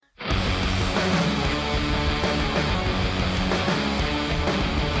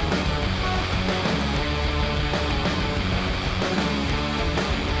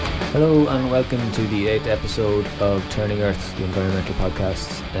Hello and welcome to the 8th episode of Turning Earth, the environmental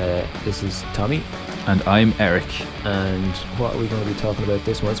podcast. This is Tommy. And I'm Eric. And what are we going to be talking about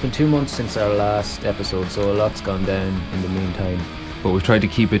this month? It's been 2 months since our last episode, so a lot's gone down in the meantime. But we've tried to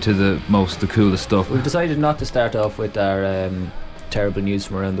keep it to the coolest stuff. We've decided not to start off with our terrible news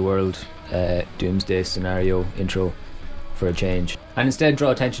from around the world, doomsday scenario intro for a change. And instead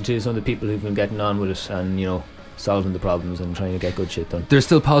draw attention to some of the people who've been getting on with it and, you know, solving the problems and trying to get good shit done. There's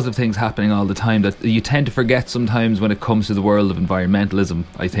still positive things happening all the time that you tend to forget sometimes when it comes to the world of environmentalism.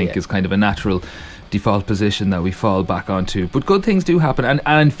 I think is kind of a natural default position that we fall back onto. But good things do happen, and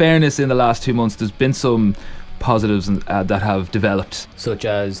in fairness, in the last 2 months there's been some positives that have developed, such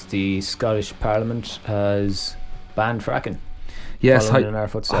as the Scottish Parliament has banned fracking. Yes,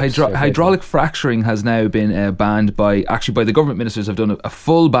 hydraulic fracturing has now been banned by the government ministers. Have done a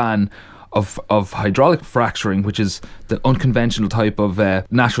full ban of hydraulic fracturing, which is the unconventional type of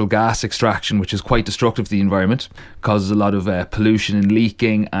natural gas extraction, which is quite destructive to the environment, causes a lot of pollution and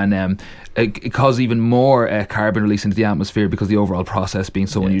leaking, and it causes even more carbon release into the atmosphere because the overall process being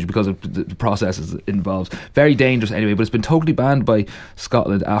so unusual, because of the processes involved. Very dangerous anyway, but it's been totally banned by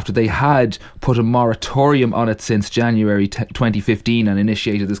Scotland after they had put a moratorium on it since January 2015 and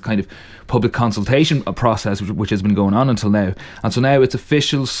initiated this kind of public consultation process which has been going on until now. And so now it's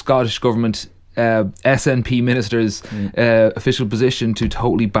official Scottish government SNP ministers official position to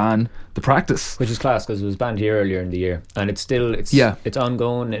totally ban the practice, which is class because it was banned here earlier in the year, and it's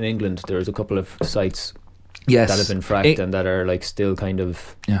ongoing in England. There's a couple of sites that have been fracked and that are like still kind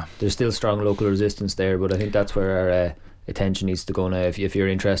of there's still strong local resistance there, but I think that's where our attention needs to go now. If you're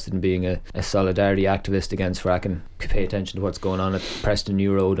interested in being a solidarity activist against fracking, pay attention to what's going on at Preston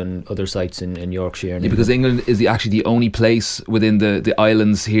New Road and other sites in Yorkshire. Because England is actually the only place within the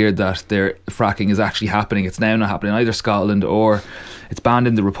islands here that their fracking is actually happening. It's now not happening in either Scotland or it's banned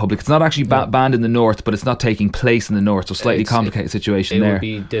in the Republic. It's not actually banned in the north, but it's not taking place in the north, so slightly complicated situation there. It would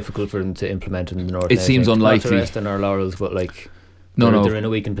be difficult for them to implement in the north. It seems unlikely. Not to rest on our laurels, but they're in a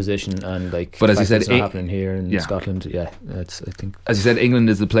weakened position, and but as you said, it's not happening here in Scotland. That's, I think, as you said, England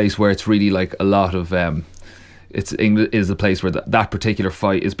is the place where it's really like a lot of England is the place where that particular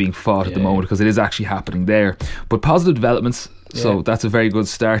fight is being fought at the moment, because it is actually happening there. But positive developments, so that's a very good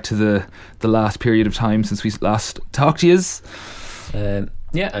start to the last period of time since we last talked to you.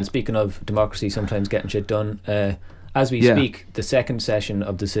 And speaking of democracy sometimes getting shit done, as we speak, the second session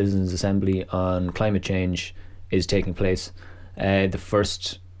of the Citizens' Assembly on climate change is taking place. The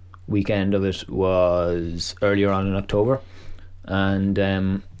first weekend of it was earlier on in October, and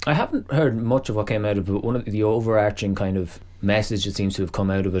I haven't heard much of what came out of it. One of the overarching kind of message that seems to have come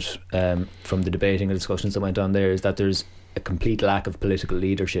out of it from the debating and discussions that went on there is that there's a complete lack of political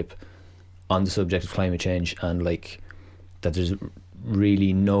leadership on the subject of climate change, and that there's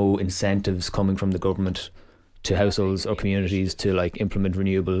really no incentives coming from the government to households or communities to implement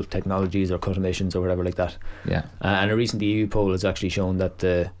renewable technologies or cut emissions or whatever like that. And a recent EU poll has actually shown that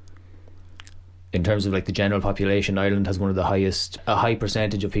in terms of the general population, Ireland has one of a high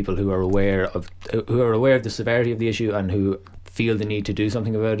percentage of people who are aware of the severity of the issue and who feel the need to do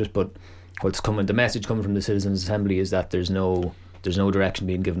something about it. But the message coming from the Citizens' Assembly is that there's no direction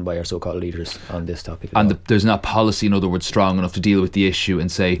being given by our so-called leaders on this topic. And there's not policy, in other words, strong enough to deal with the issue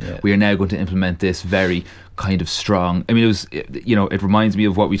and say we are now going to implement this very kind of strong. I mean, it reminds me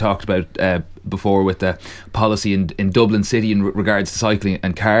of what we talked about before with the policy in Dublin City in regards to cycling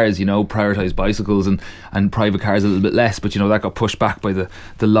and cars. Prioritise bicycles and private cars a little bit less, but that got pushed back by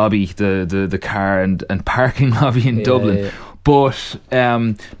the lobby, the car and parking lobby in Dublin. But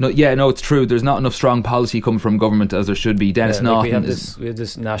it's true. There's not enough strong policy coming from government as there should be. Dennis Naughton we have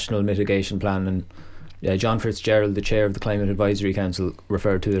this national mitigation plan, and John Fitzgerald, the chair of the Climate Advisory Council,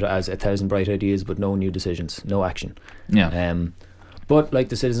 referred to it as 1,000 bright ideas but no new decisions, no action. But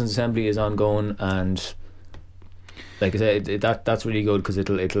the Citizens' Assembly is ongoing, and like I said, that's really good, because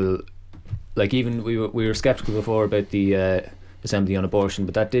it'll even we were sceptical before about the Assembly on abortion,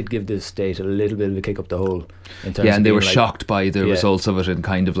 but that did give the state a little bit of a kick up the hole in terms and they were shocked by the results of it, and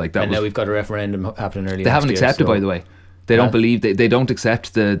kind of that. And now we've got a referendum happening early. They haven't accepted, by the way. They don't believe they don't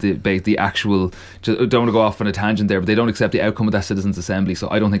accept the actual. Don't want to go off on a tangent there, but they don't accept the outcome of that Citizens' Assembly. So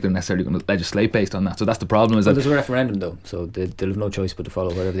I don't think they're necessarily going to legislate based on that. So that's the problem. There's a referendum though, so they'll have no choice but to follow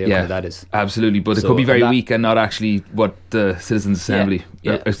whatever the outcome of that is. Absolutely, but it could be very weak and not actually what the Citizens' Assembly.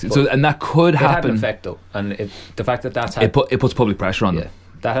 And that could happen. It had an effect though, and the fact that that's it puts public pressure on them.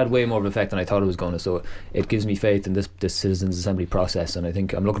 That had way more of an effect than I thought it was going to, so it gives me faith in this Citizens' Assembly process, and I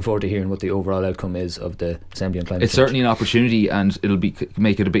think I'm looking forward to hearing what the overall outcome is of the Assembly on Climate Change. It's certainly an opportunity, and it'll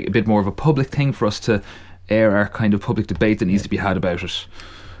make it a bit more of a public thing for us to air our kind of public debate that needs to be had about it.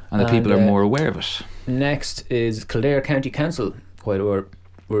 and that people are more aware of it. Next is Kildare County Council. While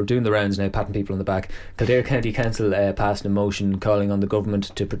we're doing the rounds now, patting people on the back. Kildare County Council passed a motion calling on the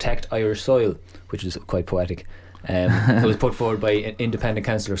government to protect Irish soil, which is quite poetic. It was put forward by independent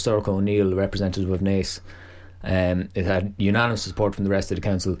councillor Sorcha O'Neill, representative of Naas. It had unanimous support from the rest of the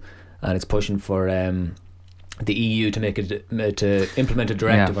council, and it's pushing for the EU to implement a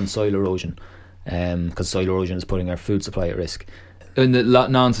directive on soil erosion, because soil erosion is putting our food supply at risk. And the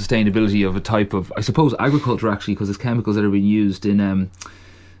non-sustainability of a type of, I suppose, agriculture, actually, because there's chemicals that are being used in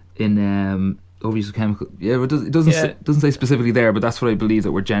overuse of chemical. Yeah, it doesn't say specifically there, but that's what I believe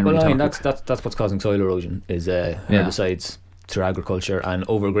that we're generally talking about. That's what's causing soil erosion, is herbicides through agriculture and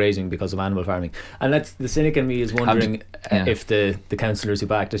overgrazing because of animal farming. And the cynic in me is wondering if the councillors who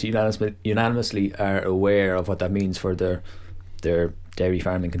backed it unanimously are aware of what that means for their dairy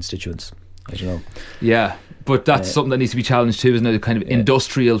farming constituents. I don't know. Yeah, but that's something that needs to be challenged too, isn't it? A kind of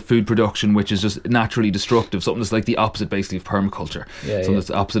industrial food production, which is just naturally destructive. Something that's like the opposite, basically, of permaculture. Something that's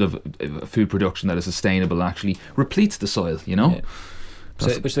the opposite of food production that is sustainable and actually repletes the soil. You know. Yeah.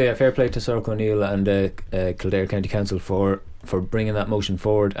 Fair play to Sorcha O'Neill and Kildare County Council for bringing that motion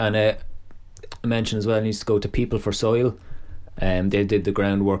forward. And a mention as well needs to go to People for Soil. They did the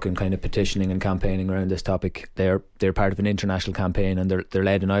groundwork and kind of petitioning and campaigning around this topic. They're part of an international campaign, and they're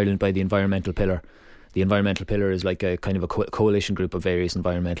led in Ireland by the Environmental Pillar. The Environmental Pillar is like a kind of a coalition group of various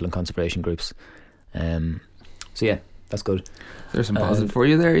environmental and conservation groups. So yeah, that's good. There's some positive for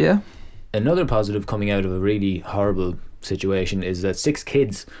you there, yeah. Another positive coming out of a really horrible situation is that 6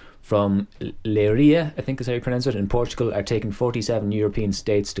 kids from Leiria, I think is how you pronounce it, in Portugal, are taking 47 European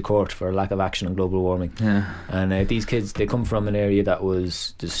states to court for lack of action on global warming. And these kids, they come from an area that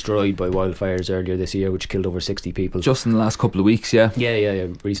was destroyed by wildfires earlier this year, which killed over 60 people. Just in the last couple of weeks, yeah. Yeah,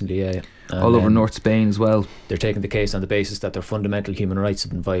 recently, yeah. And, all over North Spain as well. They're taking the case on the basis that their fundamental human rights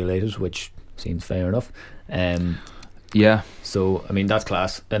have been violated, which seems fair enough. Yeah. So, I mean, that's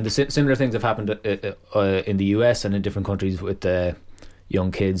class. And the similar things have happened in the US and in different countries with young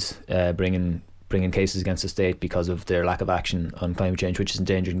kids bringing cases against the state because of their lack of action on climate change, which is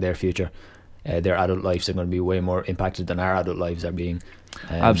endangering their future. Their adult lives are going to be way more impacted than our adult lives are being.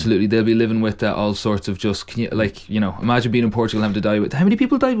 Absolutely, they'll be living with all sorts of just, imagine being in Portugal and having to die with, how many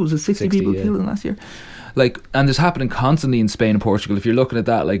people died? Was it 60 people killed in last year? And this happening constantly in Spain and Portugal. If you're looking at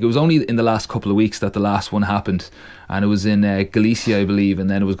that, it was only in the last couple of weeks that the last one happened, and it was in Galicia, I believe, and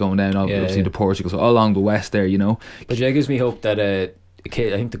then it was going down obviously to Portugal, so all along the west there, But it gives me hope that a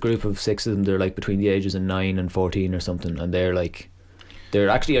kid, I think the group of 6 of them, they're between the ages of 9 and 14 or something, and they're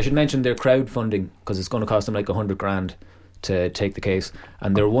actually, I should mention, they're crowdfunding, because it's going to cost them $100,000 to take the case,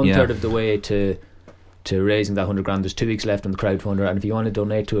 and they're 1/3 of the way to raising that $100,000. There's 2 weeks left on the crowdfunder, and if you want to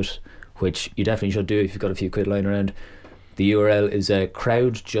donate to it, which you definitely should do if you've got a few quid lying around, the URL is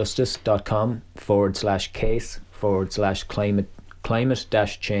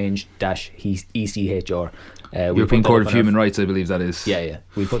crowdjustice.com/case/climate-change-ECHR. European Court of Human Rights, I believe that is. Yeah.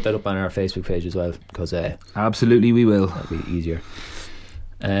 We'll put that up on our Facebook page as well, because absolutely we will. That'll be easier.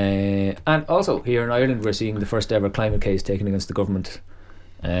 And also here in Ireland, we're seeing the first ever climate case taken against the government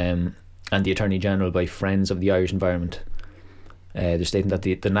and the Attorney General by Friends of the Irish Environment. They're stating that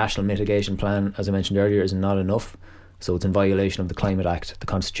the National Mitigation Plan, as I mentioned earlier, is not enough, so it's in violation of the Climate Act, the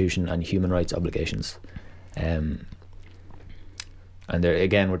Constitution and human rights obligations. And they're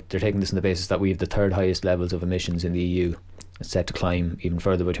taking this on the basis that we have the 3rd highest levels of emissions in the EU. It's set to climb even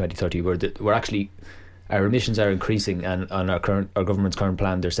further by 2030. We're actually, our emissions are increasing, and on our government's current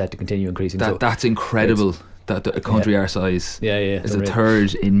plan, they're set to continue increasing. That's incredible. That a country our size is a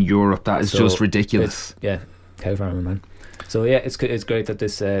 3rd in Europe. That is just ridiculous. Cow farming, man. So it's great that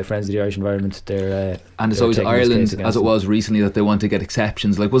this Friends of the Irish Environment, and it's always Ireland, as it was recently, that they want to get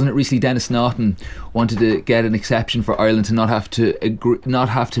exceptions. Wasn't it recently Denis Naughten wanted to get an exception for Ireland to not have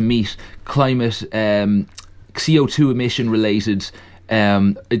to meet climate CO2 emission related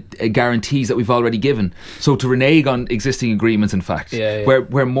guarantees that we've already given, so to renege on existing agreements, in fact,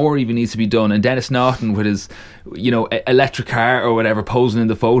 where more even needs to be done. And Denis Naughten with his electric car or whatever posing in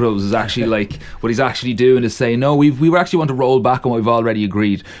the photos is actually what he's actually doing is saying, no, we actually want to roll back on what we've already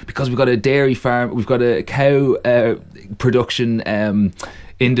agreed, because we've got a dairy farm, we've got a cow production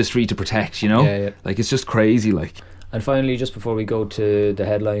industry to protect, it's just crazy. And finally, just before we go to the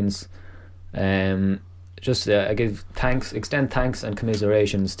headlines, I extend thanks and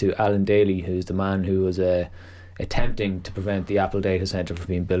commiserations to Alan Daly, who's the man who was attempting to prevent the Apple Data Centre from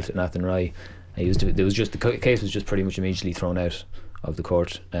being built in Athenry. The case was just pretty much immediately thrown out of the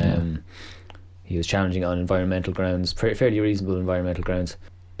court. He was challenging on environmental grounds, fairly reasonable environmental grounds.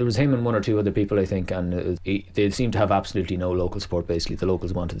 there was him and one or two other people, I think, and they seemed to have absolutely no local support. Basically, the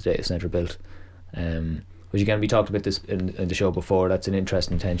locals wanted the data centre built. Which again, we talked about this in the show before. That's an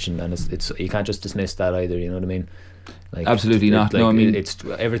interesting tension, and it's you can't just dismiss that either. You know what I mean? Like, absolutely not. Like, no, I mean, it's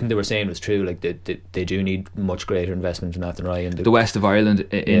everything they were saying was true. Like they do need much greater investment in Athenry and the west of Ireland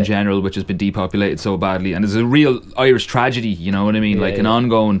in general, which has been depopulated so badly, and it's a real Irish tragedy. You know what I mean? Like an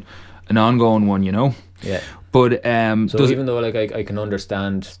ongoing one. You know. Yeah. But so even though like I can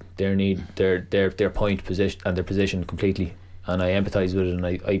understand their need, their point position and their position completely, and I empathise with it, and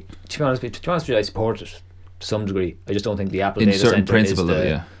I to be honest with you, I support it to some degree. I just don't think the Apple Data Centre in certain principle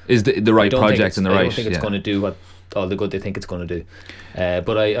is the right project and the right. I don't think it's going to do what all the good they think it's going to do.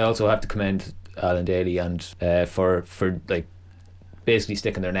 But I also have to commend Alan Daly and for like basically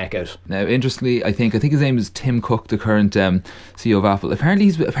sticking their neck out. Now, interestingly, I think his name is Tim Cook, the current CEO of Apple.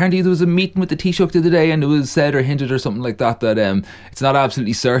 Apparently there was a meeting with the Taoiseach the other day, and it was said or hinted or something like that it's not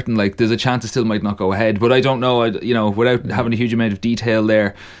absolutely certain. Like, there's a chance it still might not go ahead, but I don't know. Without having a huge amount of detail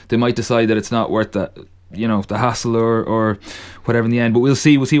there, they might decide that it's not worth that. The hassle or whatever in the end. But we'll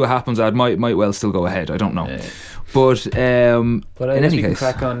see what happens. It might well still go ahead. I don't know. Yeah. But I guess we can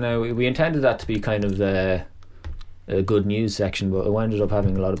crack on now. We intended that to be kind of a good news section, but it ended up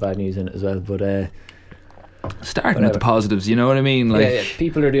having a lot of bad news in it as well. But starting with the positives, you know what I mean? Like,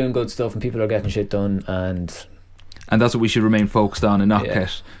 people are doing good stuff and people are getting shit done, and that's what we should remain focused on and not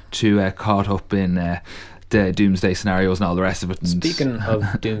get too caught up in the doomsday scenarios and all the rest of it. Speaking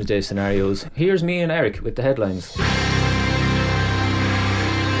of doomsday scenarios, here's me and Eric with the headlines.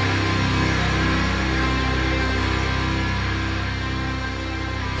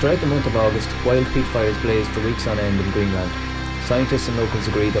 Throughout the month of August, wild peat fires blazed for weeks on end in Greenland. Scientists and locals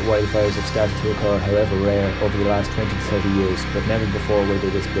agree that wildfires have started to occur, however rare, over the last 20 to 30 years, but never before were they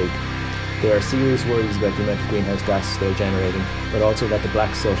this big. There are serious worries about the amount of greenhouse gases they are generating, but also that the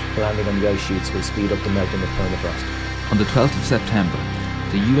black soot landing on the ice sheets will speed up the melting of permafrost. On the 12th of September,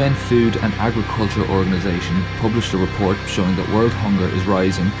 the UN Food and Agriculture Organization published a report showing that world hunger is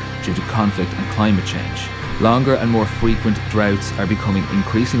rising due to conflict and climate change. Longer and more frequent droughts are becoming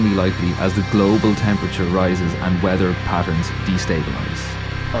increasingly likely as the global temperature rises and weather patterns destabilise.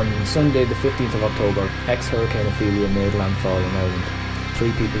 On Sunday, the 15th of October, ex-Hurricane Ophelia made landfall in Ireland.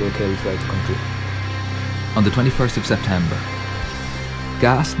 3 people were killed throughout the country. On the 21st of September,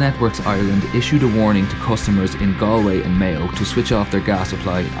 Gas Networks Ireland issued a warning to customers in Galway and Mayo to switch off their gas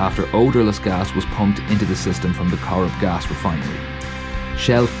supply after odourless gas was pumped into the system from the Corrib gas refinery.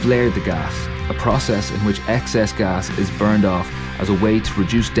 Shell flared the gas, a process in which excess gas is burned off as a way to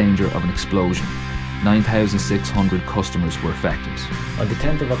reduce danger of an explosion. 9,600 customers were affected. On the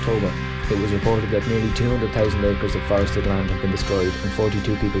 10th of October, it was reported that nearly 200,000 acres of forested land have been destroyed and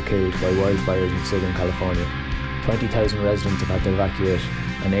 42 people killed by wildfires in Southern California. 20,000 residents have had to evacuate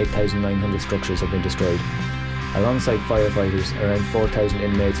and 8,900 structures have been destroyed. Alongside firefighters, around 4,000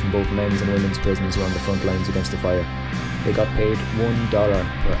 inmates from both men's and women's prisons were on the front lines against the fire. They got paid $1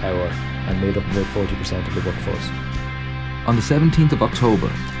 per hour and made up about 40% of the workforce. On the 17th of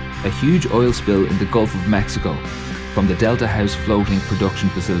October, a huge oil spill in the Gulf of Mexico from the Delta House floating production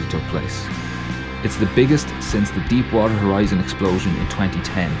facility took place. It's the biggest since the Deepwater Horizon explosion in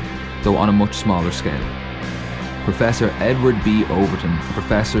 2010, though on a much smaller scale. Professor Edward B. Overton, a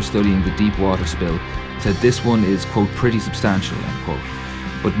professor studying the Deepwater spill, said this one is, quote, pretty substantial, end quote,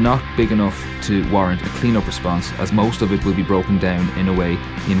 but not big enough to warrant a clean-up response, as most of it will be broken down in a way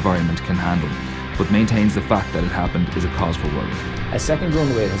the environment can handle, but maintains the fact that it happened is a cause for worry. A second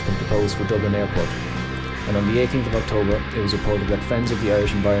runway has been proposed for Dublin Airport, and on the 18th of October it was reported that Friends of the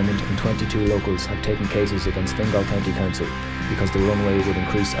Irish Environment and 22 locals have taken cases against Fingal County Council because the runway would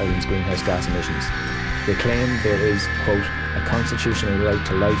increase Ireland's greenhouse gas emissions. They claim there is, quote, a constitutional right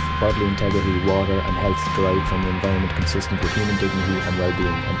to life, bodily integrity, water and health derived from an environment consistent with human dignity and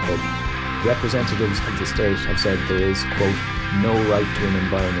well-being, end quote. Representatives of the state have said there is, quote, no right to an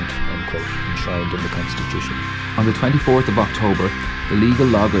environment, end quote, enshrined in the Constitution. On the 24th of October, the legal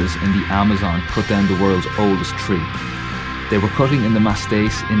loggers in the Amazon cut down the world's oldest tree. They were cutting in the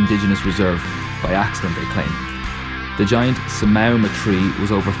Mastace Indigenous Reserve by accident, they claim. The giant Samauma tree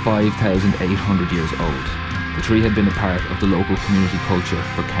was over 5,800 years old. The tree had been a part of the local community culture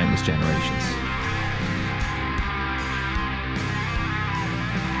for countless generations.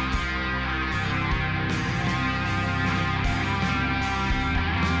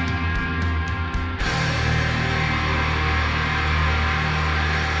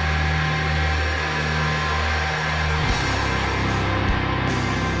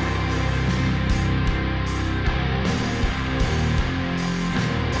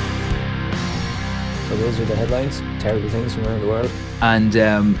 So those are the headlines. Terrible things from around the world.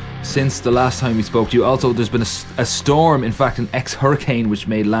 And since the last time we spoke to you, also there's been a storm, in fact an ex-hurricane which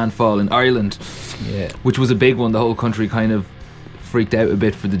made landfall in Ireland, which was a big one. The whole country kind of freaked out a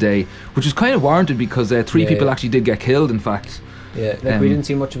bit for the day, which was kind of warranted because 3 people actually did get killed, in fact. Yeah, we didn't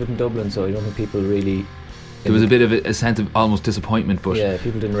see much of it in Dublin, so I don't think people really... There was a bit of a sense of almost disappointment, but... Yeah,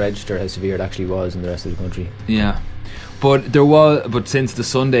 people didn't register how severe it actually was in the rest of the country. Yeah. But since the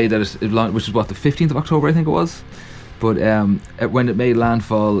Sunday that which is what, the 15th of October I think it was, but when it made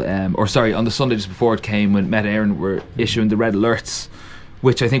landfall, on the Sunday just before it came, when Met Éireann were issuing the red alerts,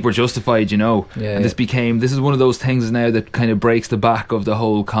 which I think were justified, you know. Yeah, and this is one of those things now that kind of breaks the back of the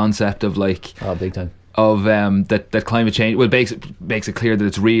whole concept of like... Oh, big time. Of that climate change, well, makes it clear that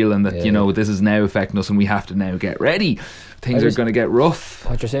it's real and that this is now affecting us and we have to now get ready. Things are going to get rough.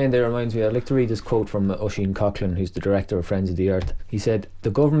 What you're saying there reminds me, I'd like to read this quote from Oisin Coughlin, who's the director of Friends of the Earth. He said,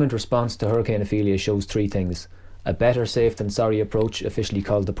 "The government response to Hurricane Ophelia shows 3 things: a better safe than sorry approach, officially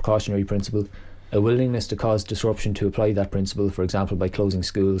called the precautionary principle, a willingness to cause disruption to apply that principle, for example by closing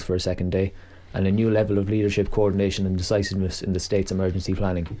schools for a second day, and a new level of leadership, coordination and decisiveness in the state's emergency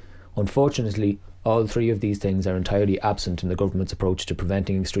planning. Unfortunately, all 3 of these things are entirely absent in the government's approach to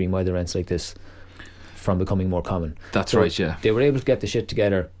preventing extreme weather events like this from becoming more common." That's right, yeah. They were able to get the shit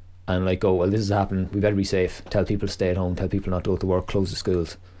together and like go, well, this is happening, we better be safe, tell people to stay at home, tell people not to go to work, close the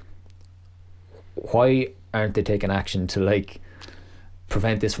schools. Why aren't they taking action to like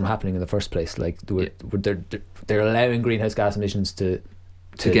prevent this from happening in the first place? Like they're allowing greenhouse gas emissions to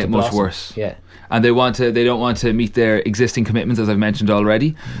get much worse. Yeah. And they don't want to meet their existing commitments, as I've mentioned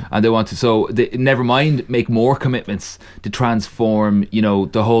already, and they want to never mind make more commitments to transform, you know,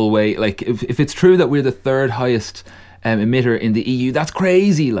 the whole way. Like if it's true that we're the 3rd highest emitter in the EU, that's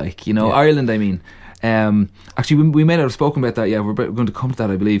crazy, like, you know. Ireland, I mean, actually we may not have spoken about that yet. We're going to come to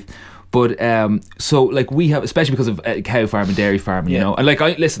that, I believe. But so like we have, especially because of cow farm and dairy farming, you know, and like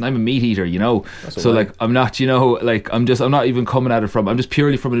I'm a meat eater, you know, so like I'm not, you know, like I'm not even coming at it I'm just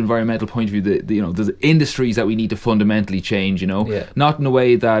purely from an environmental point of view. You know, there's industries that we need to fundamentally change, you know, not in a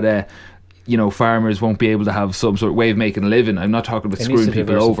way that you know, farmers won't be able to have some sort of way of making a living. I'm not talking about screwing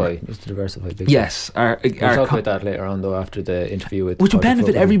people over. It needs to diversify. Yes. We'll talk about that later on, though, after the interview with... Which will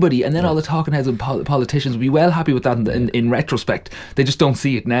benefit everybody, and then all the talking heads and politicians will be well happy with that in retrospect. They just don't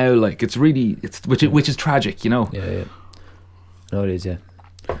see it now. Like, it's really... which is tragic, you know? Yeah. No, it is, yeah.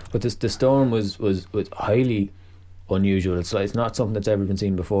 But the storm was highly unusual. It's not something that's ever been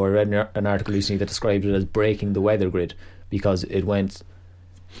seen before. I read an article recently that described it as breaking the weather grid, because it went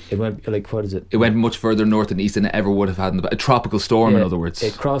like, what is it? It went much further north and east than it ever would have had. A tropical storm, in other words.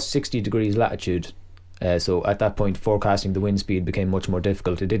 It crossed 60 degrees latitude. So at that point, forecasting the wind speed became much more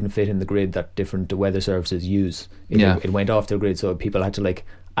difficult. It didn't fit in the grid that different weather services use. It went off their grid, so people had to like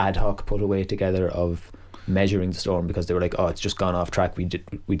ad hoc put a way together of measuring the storm, because they were like, oh, it's just gone off track, we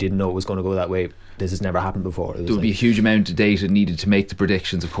didn't know it was going to go that way, this has never happened before. There would be a huge amount of data needed to make the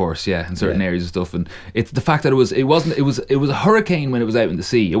predictions, of course, in certain areas and stuff. And it's the fact that it was a hurricane when it was out in the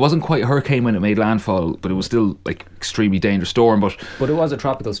sea. It wasn't quite a hurricane when it made landfall, but it was still like extremely dangerous storm. But it was a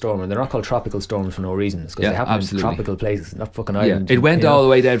tropical storm, and they're not called tropical storms for no reason. It's because they happen in tropical places, not fucking Ireland. It went all the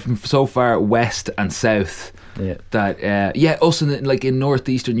way down from so far west and south that us in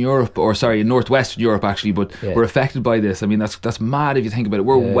northeastern Europe, in northwestern Europe actually, but we're affected by this. I mean, that's mad if you think about it.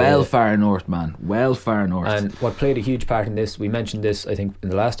 We're far north, man, well far north. And what played a huge part in this, we mentioned this I think in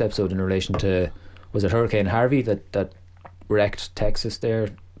the last episode in relation to, was it Hurricane Harvey that wrecked Texas there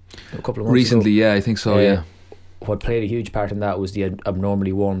a couple of months recently ago? I think so. What played a huge part in that was the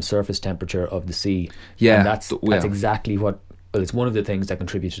abnormally warm surface temperature of the sea. And that's exactly it's one of the things that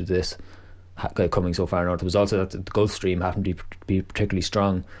contributed to this coming so far north. It was also that the Gulf Stream happened to be particularly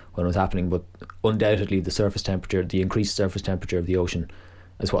strong when it was happening, but undoubtedly the increased surface temperature of the ocean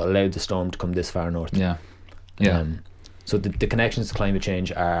is what allowed the storm to come this far north. So the connections to climate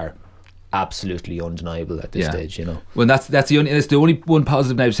change are absolutely undeniable at this stage, you know. Well, that's the only one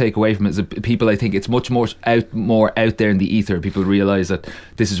positive now to take away from it is that people, I think it's much more out there in the ether. People realise that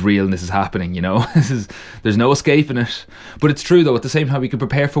this is real and this is happening, you know. There's no escaping it. But it's true though, at the same time we can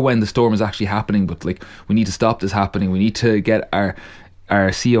prepare for when the storm is actually happening, but like we need to stop this happening. We need to get our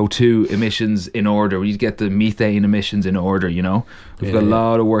CO2 emissions in order. We need to get the methane emissions in order, you know. We've got a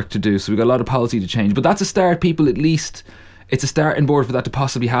lot of work to do, so we've got a lot of policy to change, but that's a start, people. At least it's a starting board for that to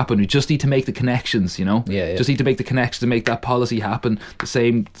possibly happen. We just need to make the connections, you know. Just need to make the connections to make that policy happen, the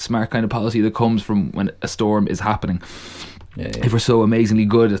same smart kind of policy that comes from when a storm is happening. If we're so amazingly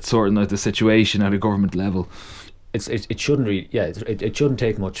good at sorting out the situation at a government level, it shouldn't really it shouldn't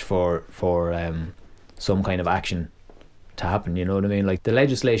take much for some kind of action to happen, you know what I mean? Like, the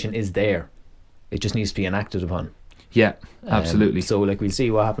legislation is there, it just needs to be enacted upon. Yeah, absolutely. So like we'll see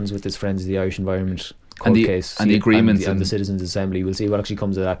what happens with this Friends of the Irish Environment and the case and the agreements and the Citizens Assembly. We'll see what actually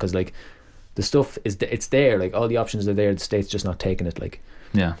comes of that, because like the stuff it's there, like all the options are there, the state's just not taking it. Like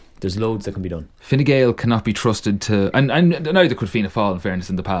there's loads that can be done. Fine Gael cannot be trusted to, and neither could Fianna Fáil in fairness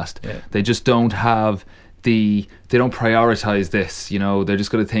in the past. They just don't have they don't prioritise this, you know. They're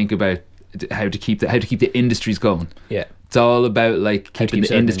just going to think about how to keep the industries going. It's all about like keeping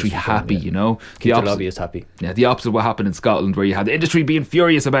the industry happy, you know. Keep the lobbyists happy. Yeah, the opposite of what happened in Scotland, where you had the industry being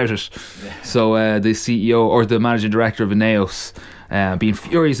furious about it. So the CEO or the managing director of Ineos being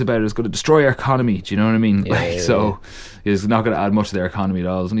furious about it is going to destroy our economy. Do you know what I mean? So it's not going to add much to their economy at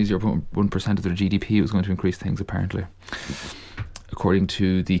all. It's only 0.1% of their GDP. It was going to increase things, apparently, according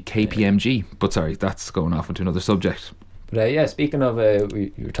to the KPMG. But sorry, that's going off into another subject. But speaking of,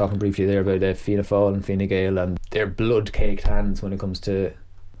 we were talking briefly there about Fianna Fáil and Fine Gael and their blood-caked hands when it comes to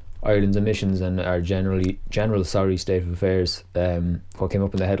Ireland's emissions and our general state of affairs. What came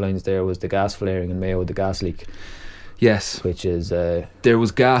up in the headlines there was the gas flaring in Mayo, the gas leak. Yes, which is there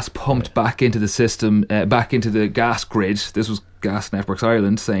was gas pumped back into the system, back into the gas grid. This was Gas Networks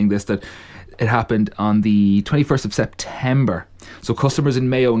Ireland saying this, that it happened on the 21st of September. So customers in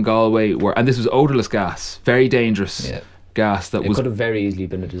Mayo and Galway were, and this was odourless gas, very dangerous. Gas that could have very easily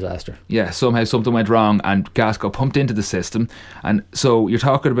been a disaster. Somehow something went wrong and gas got pumped into the system, and so you're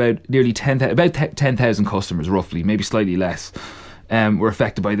talking about nearly 10,000 customers, roughly, maybe slightly less, were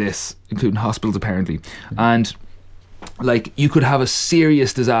affected by this, including hospitals apparently. And like, you could have a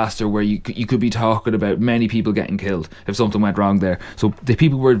serious disaster where you could be talking about many people getting killed if something went wrong there. So the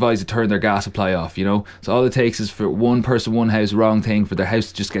people were advised to turn their gas supply off, you know. So all it takes is for one person, one house, wrong thing, for their house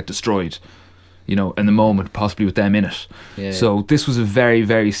to just get destroyed, you know, in the moment, possibly with them in it. So this was a very,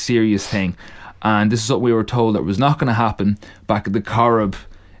 very serious thing, and this is what we were told that was not going to happen back at the Corrib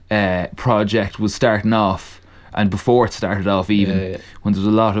project was starting off, and before it started off even, when there was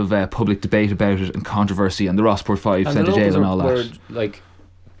a lot of public debate about it and controversy, and the Rossport 5 sent to jail and all that. Like,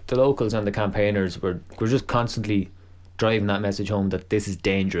 the locals and the campaigners were just constantly driving that message home that this is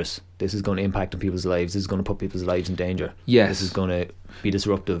dangerous, this is going to impact on people's lives, this is going to put people's lives in danger, this is going to be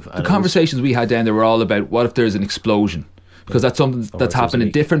disruptive. The conversations we had down there were all about what if there's an explosion, because that's something that's happened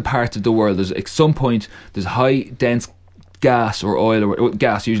in different parts of the world. There's at some point there's high dense gas or oil or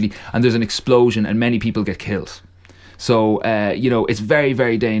gas usually, and there's an explosion and many people get killed. So, you know, it's very,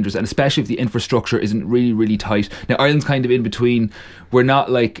 very dangerous, and especially if the infrastructure isn't really, really tight. Now, Ireland's kind of in between. We're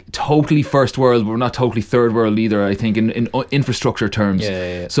not like totally first world, but we're not totally third world either, I think, in infrastructure terms.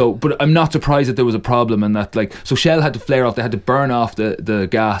 So, but I'm not surprised that there was a problem, and that, like, so Shell had to flare off, they had to burn off the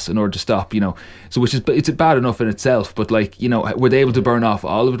gas in order to stop, you know. So, it's bad enough in itself, but, like, you know, were they able to burn off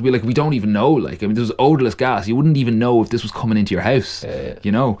all of it? We don't even know, like, I mean, there was odourless gas. You wouldn't even know if this was coming into your house,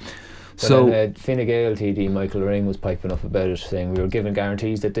 you know. So Fine Gael TD Michael Ring was piping up about it, saying we were given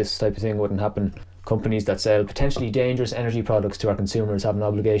guarantees that this type of thing wouldn't happen. Companies that sell potentially dangerous energy products to our consumers have an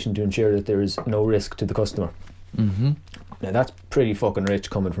obligation to ensure that there is no risk to the customer. Now that's pretty fucking rich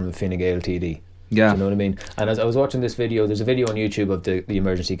coming from the Fine Gael TD. Do you know what I mean? And as I was watching this video, there's a video on YouTube of the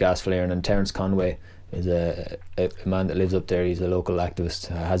emergency gas flaring, and Terence Conway is a man that lives up there. He's a local activist,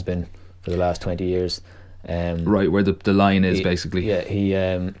 has been for the last 20 years. Right where the line is, basically.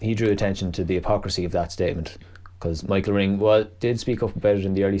 He drew attention to the hypocrisy of that statement, because Michael Ring did speak up about it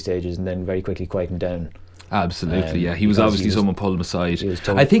in the early stages and then very quickly quietened down. Absolutely, he was obviously someone pulled him aside.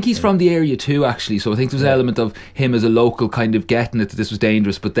 I think he's from the area too, actually, so I think there's an element of him as a local kind of getting it that this was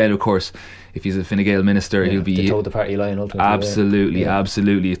dangerous, but then of course if he's a Fine Gael minister, he'll be told the party line ultimately.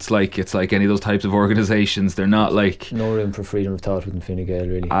 Absolutely. It's like any of those types of organisations. They're not like, no room for freedom of thought within Fine Gael,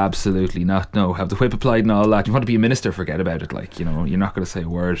 really. Absolutely not. No, have the whip applied and all that. You want to be a minister, forget about it. Like, you know, you're not going to say a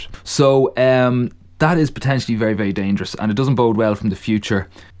word. So that is potentially very, very dangerous, and it doesn't bode well from the future.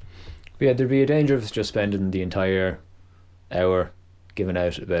 Yeah, there'd be a danger of us just spending the entire hour giving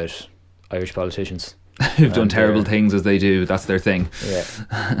out about Irish politicians who've done terrible things, as they do. That's their thing.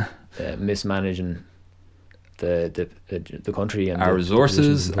 Mismanaging the country and our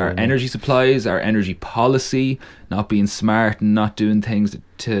resources, our energy supplies, our energy policy, not being smart and not doing things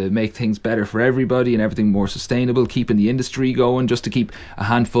to make things better for everybody and everything more sustainable, keeping the industry going just to keep a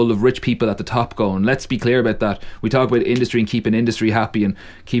handful of rich people at the top going. Let's be clear about that. We talk about industry and keeping industry happy and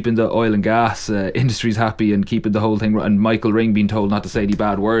keeping the oil and gas industries happy and keeping the whole thing, and Michael Ring being told not to say any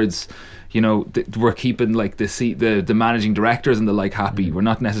bad words. You know, we're keeping like the managing directors and the like happy. We're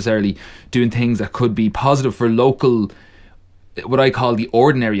not necessarily doing things that could be positive for local, what I call the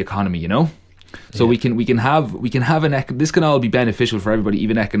ordinary economy, you know. So we can have this can all be beneficial for everybody,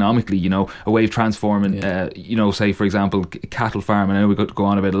 even economically. You know, a way of transforming. You know, say for example, cattle farming. I know we got to go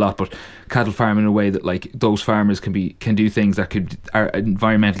on about it a lot, but cattle farming in a way that like those farmers can do things that are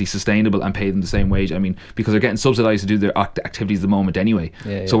environmentally sustainable and pay them the same wage. I mean, because they're getting subsidised to do their activities at the moment anyway.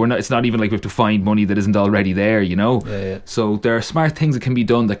 So it's not even like we have to find money that isn't already there. You know. So there are smart things that can be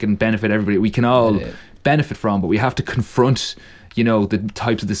done that can benefit everybody. We can all benefit from, but we have to confront, you know, the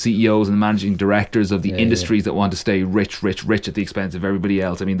types of the CEOs and the managing directors of the industries that want to stay rich at the expense of everybody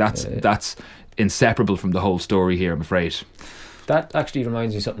else. I mean, that's inseparable from the whole story here, I'm afraid. That actually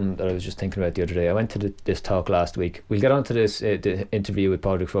reminds me of something that I was just thinking about the other day. I went to this talk last week. We'll get on to this the interview with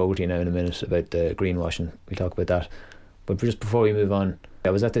Padraig Fogarty now in a minute about the greenwashing. We'll talk about that. But just before we move on, I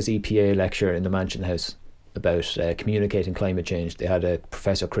was at this EPA lecture in the Mansion House about communicating climate change. They had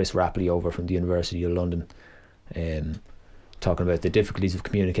Professor Chris Rapley over from the University of London, talking about the difficulties of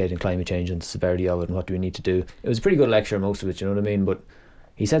communicating climate change and the severity of it and what do we need to do. It was a pretty good lecture, most of it, you know what I mean? But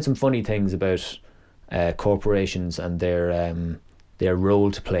he said some funny things about corporations and their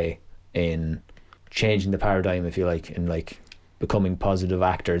role to play in changing the paradigm, if you like, in like becoming positive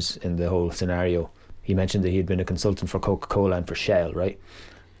actors in the whole scenario. He mentioned that he had been a consultant for Coca-Cola and for Shell, right?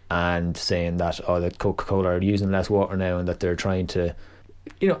 And saying that that Coca-Cola are using less water now and that they're trying to,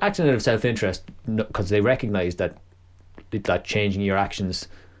 you know, acting out of self-interest because they recognise that changing your actions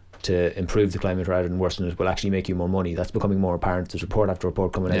to improve the climate rather than worsen it will actually make you more money. That's becoming more apparent. There's report after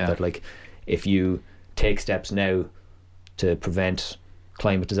report coming out that like if you take steps now to prevent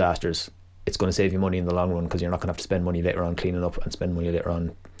climate disasters, it's going to save you money in the long run because you're not going to have to spend money later on cleaning up and spend money later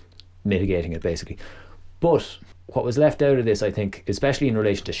on mitigating it, basically. But what was left out of this, I think, especially in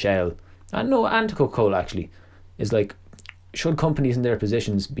relation to Shell and to Coca-Cola actually, is like, should companies in their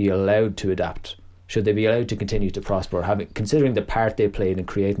positions be allowed to adapt? Should they be allowed to continue to prosper, considering the part they played in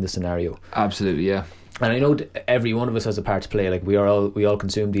creating the scenario? Absolutely, yeah. And I know every one of us has a part to play. Like we all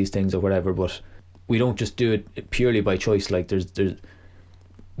consume these things or whatever, but we don't just do it purely by choice. Like there's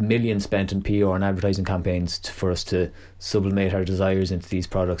millions spent in PR and advertising campaigns for us to sublimate our desires into these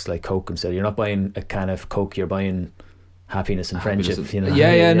products like Coke. And so you're not buying a can of Coke, you're buying happiness and friendship, you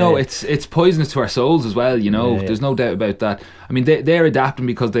know. No, it's poisonous to our souls as well, you know. There's no doubt about that. I mean, they're adapting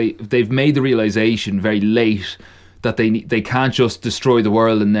because they've made the realization very late that they can't just destroy the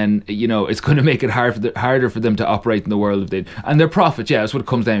world and then, you know, it's going to make it harder for them to operate in the world. And their profit, that's what it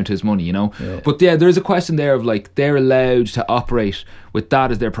comes down to, is money, you know. But there's a question there of like, they're allowed to operate with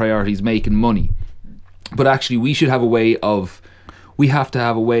that as their priorities, making money. But actually we have to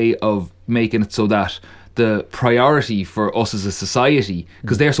have a way of making it so that the priority for us as a society,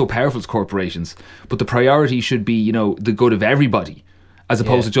 because they're so powerful as corporations, but the priority should be, you know, the good of everybody, as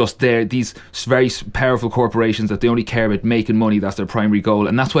opposed to just these very powerful corporations that they only care about making money. That's their primary goal,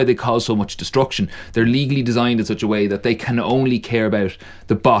 and that's why they cause so much destruction. They're legally designed in such a way that they can only care about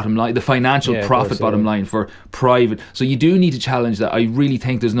the bottom line, the financial profit bottom line for private. So you do need to challenge that. I really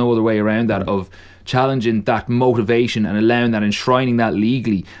think there's no other way around that, of challenging that motivation and allowing that, enshrining that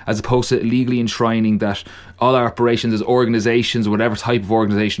legally, as opposed to legally enshrining that all our operations as organisations, whatever type of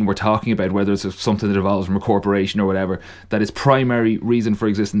organisation we're talking about, whether it's something that evolves from a corporation or whatever, that its primary reason for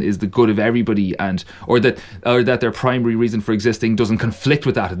existing is the good of everybody, or that their primary reason for existing doesn't conflict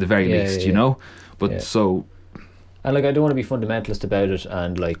with that at the very least, you know. But so, and like, I don't want to be fundamentalist about it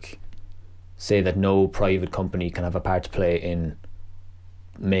and like say that no private company can have a part to play in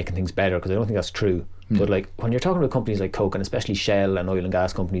making things better, because I don't think that's true. But like, when you're talking about companies like Coke, and especially Shell and oil and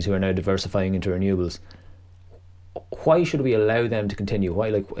gas companies who are now diversifying into renewables, why should we allow them to continue? Why,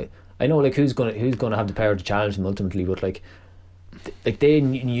 like, I know like who's gonna have the power to challenge them ultimately, but like they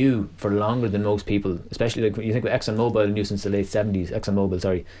knew for longer than most people, especially like when you think about ExxonMobil knew since the late 70s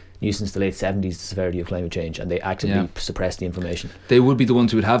the severity of climate change, and they actively suppressed the information. They would be the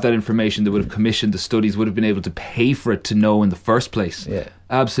ones who would have that information, they would have commissioned the studies, would have been able to pay for it to know in the first place.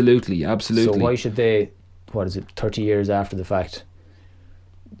 Absolutely. So why should they, 30 years after the fact,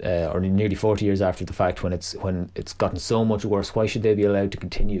 or nearly 40 years after the fact, when it's gotten so much worse, why should they be allowed to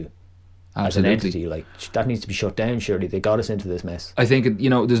continue as an entity? Like, that needs to be shut down. Surely they got us into this mess. I think, you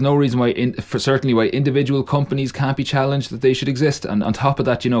know, there's no reason why why individual companies can't be challenged, that they should exist. And on top of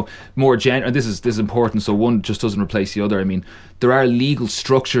that, you know, more and this is important, so one just doesn't replace the other. I mean, there are legal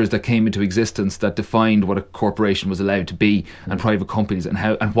structures that came into existence that defined what a corporation was allowed to be, and private companies, and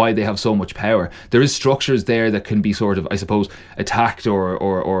how and why they have so much power. There is structures there that can be sort of, I suppose, attacked or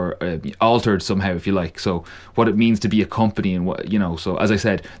altered somehow, if you like. So what it means to be a company, and what, you know, so as I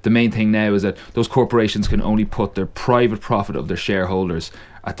said, the main thing now is that those corporations can only put their private profit of their shareholders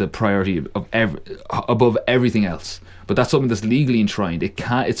at the priority of above everything else. But that's something that's legally enshrined.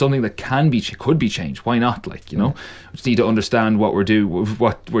 It's something that could be changed. Why not? We just need to understand what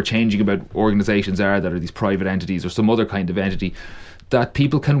we're changing about organisations that are these private entities or some other kind of entity that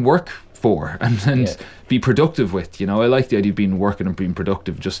people can work for and be productive with. I like the idea of being working and being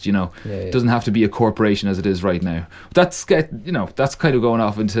productive. Just it doesn't have to be a corporation as it is right now. That's that's kind of going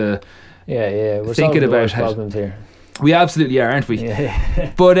off into we're thinking about problems here. We absolutely are, aren't we?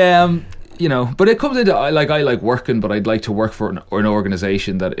 But but it comes into I like working, but I'd like to work for an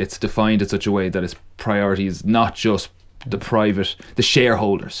organisation that it's defined in such a way that its priority is not just the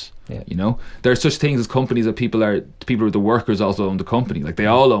shareholders. There are such things as companies that the workers also own the company. They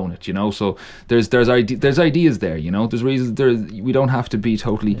all own it. So there's ideas there. There's reasons we don't have to be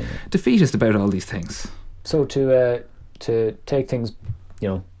totally defeatist about all these things. So to take things,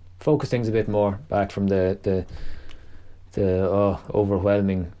 focus things a bit more back from the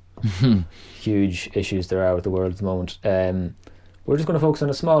overwhelming huge issues there are with the world at the moment. We're just going to focus on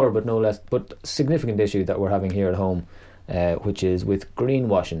a smaller but significant issue that we're having here at home, which is with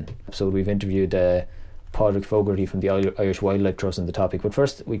greenwashing. So we've interviewed Padraig Fogarty from the Irish Wildlife Trust on the topic. But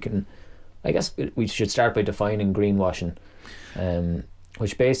first we should start by defining greenwashing,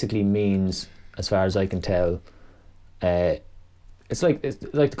 which basically means, as far as I can tell, it's like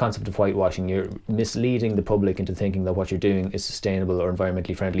the concept of whitewashing. You're misleading the public into thinking that what you're doing is sustainable or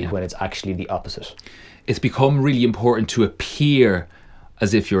environmentally friendly when it's actually the opposite. It's become really important to appear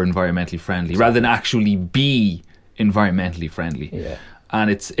as if you're environmentally friendly rather than actually be environmentally friendly. Yeah.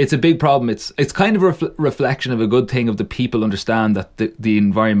 And it's a big problem. It's kind of a reflection of a good thing of the people understand that the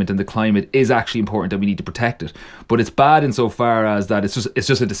environment and the climate is actually important, that we need to protect it. But it's bad insofar as that it's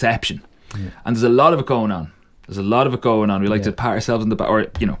just a deception. Yeah. And there's a lot of it going on. We like to pat ourselves on the back, or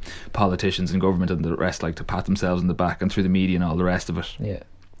politicians and government and the rest like to pat themselves on the back, and through the media and all the rest of it. Yeah.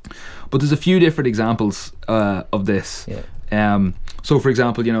 But there's a few different examples of this. Yeah. So for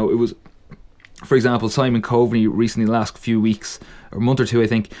example, it was, Simon Coveney recently, the last few weeks or a month or two, I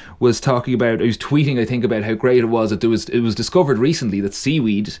think, was tweeting, I think, about how great it was that it was discovered recently that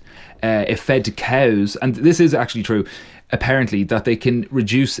seaweed, if fed to cows, and this is actually true, apparently, that they can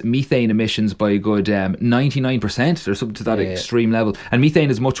reduce methane emissions by a good 99% or something to that extreme level. And methane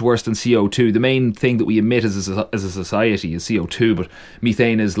is much worse than CO2. The main thing that we emit as a society is CO2, but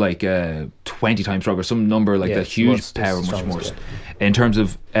methane is 20 times stronger, some number that huge power, much more in terms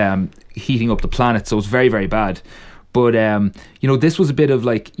of heating up the planet. So it's very, very bad. But this was a bit of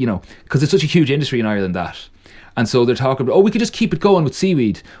because it's such a huge industry in Ireland that. And so they're talking about, we could just keep it going with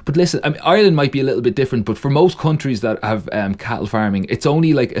seaweed. But listen, Ireland might be a little bit different, but for most countries that have cattle farming, it's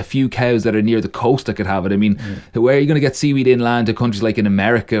only a few cows that are near the coast that could have it. I mean, where are you going to get seaweed inland to countries like in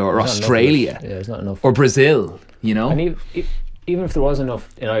America or Australia? There's not enough. Or Brazil, And even if there was enough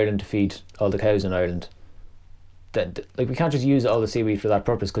in Ireland to feed all the cows in Ireland, then we can't just use all the seaweed for that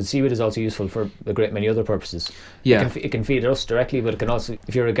purpose, because seaweed is also useful for a great many other purposes. Yeah, it can feed us directly, but it can also,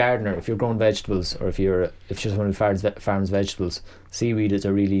 if you're a gardener, if you're growing vegetables, or if you're someone who farms vegetables, seaweed is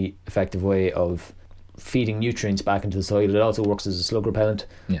a really effective way of feeding nutrients back into the soil. It also works as a slug repellent,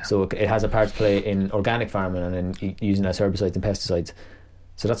 so it has a part to play in organic farming and in using as herbicides and pesticides.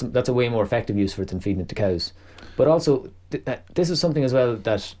 So that's a way more effective use for it than feeding it to cows. But also, this is something as well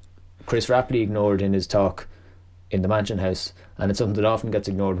that Chris Rapley ignored in his talk in the Mansion House, and it's something that often gets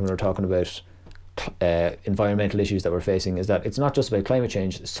ignored when we're talking about environmental issues that we're facing, is that it's not just about climate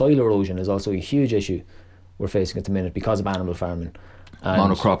change. Soil erosion is also a huge issue we're facing at the minute because of animal farming. And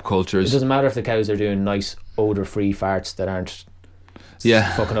monocrop cultures. It doesn't matter if the cows are doing nice odour-free farts that aren't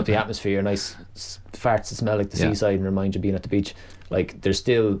fucking up the atmosphere, nice farts that smell like the seaside and remind you of being at the beach. They're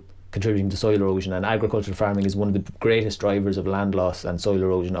still contributing to soil erosion, and agricultural farming is one of the greatest drivers of land loss and soil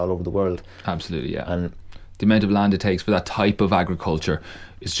erosion all over the world. Absolutely, yeah. And the amount of land it takes for that type of agriculture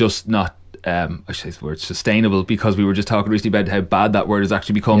is just not I say the word sustainable, because we were just talking recently about how bad that word has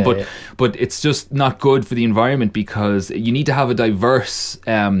actually become, but it's just not good for the environment, because you need to have a diverse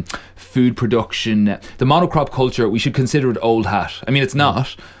food production. The monocrop culture, we should consider it old hat. I mean, it's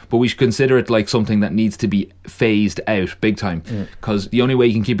not, but we should consider it like something that needs to be phased out big time, because the only way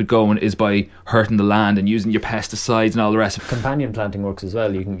you can keep it going is by hurting the land and using your pesticides and all the rest. Companion planting works as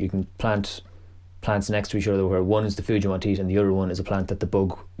well. You can plant plants next to each other where one is the food you want to eat and the other one is a plant that the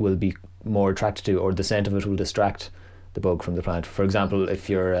bug will be more attracted to, or the scent of it will distract the bug from the plant. For example, if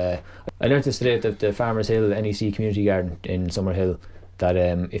you're I learned this today at the Farmers Hill NEC Community Garden in Summerhill, that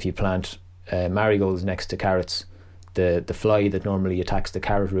if you plant marigolds next to carrots, the fly that normally attacks the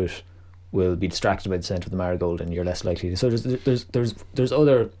carrot root will be distracted by the scent of the marigold, and you're less likely to. So there's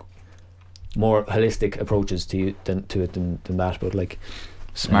other more holistic approaches to it than that, but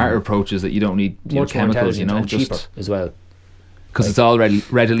smarter approaches that you don't need much chemicals, and cheaper as well. Because it's all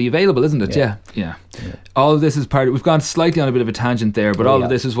readily available, isn't it? Yeah. All of this is part of... We've gone slightly on a bit of a tangent there, but all of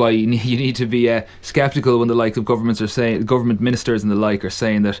this is why you need to be sceptical when the likes of government ministers and the like are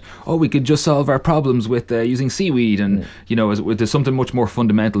saying that, we could just solve our problems with using seaweed, and, there's something much more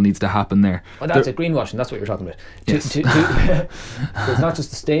fundamental needs to happen there. Well, that's it, greenwashing, that's what you're talking about. Yes. So it's not just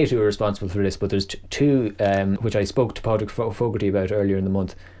the state who are responsible for this, but there's two, which I spoke to Padraig Fogarty about earlier in the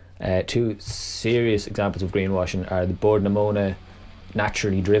month. Two serious examples of greenwashing are the Bord na Móna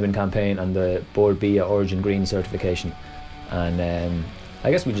naturally driven campaign and the Bord Bia Origin Green certification. And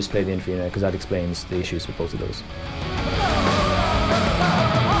I guess we just play the interview now because that explains the issues with both of those.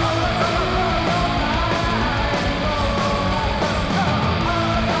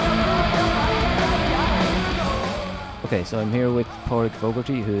 Okay, so I'm here with Padraig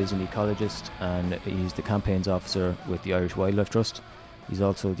Fogarty, who is an ecologist and he's the campaigns officer with the Irish Wildlife Trust. He's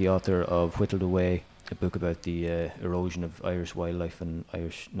also the author of Whittled Away, a book about the erosion of Irish wildlife and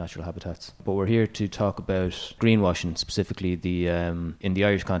Irish natural habitats. But we're here to talk about greenwashing, specifically in the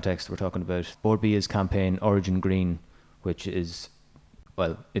Irish context. We're talking about Bord Bia's campaign Origin Green, which is,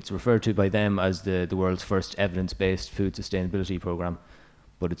 it's referred to by them as the world's first evidence-based food sustainability programme,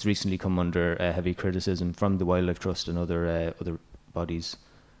 but it's recently come under heavy criticism from the Wildlife Trust and other bodies.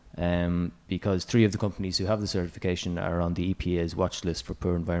 Because 3 of the companies who have the certification are on the EPA's watch list for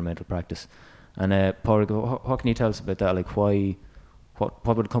poor environmental practice. And Padraig, what can you tell us about that? Like, what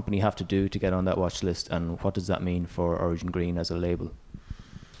would a company have to do to get on that watch list, and what does that mean for Origin Green as a label?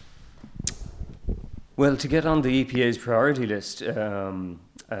 Well, to get on the EPA's priority list,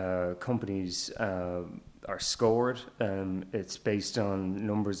 companies are scored. It's based on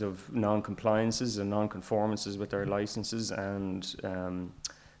numbers of non-compliances and non-conformances with their licenses and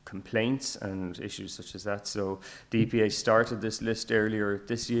complaints and issues such as that. So the EPA started this list earlier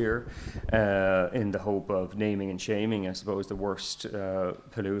this year in the hope of naming and shaming, I suppose, the worst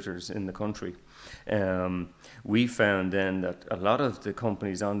polluters in the country. We found then that a lot of the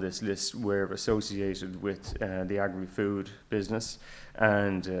companies on this list were associated with the agri-food business,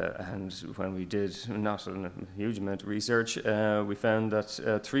 and when we did not a huge amount of research, we found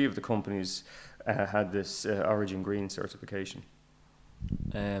that 3 of the companies had this Origin Green certification.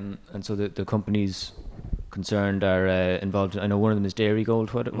 And so the companies concerned are involved. I know one of them is Dairy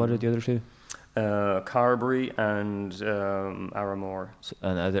Gold. What are the other 2? Carberry and Aramore. So,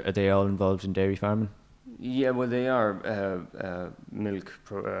 and are they all involved in dairy farming? Yeah, well, they are milk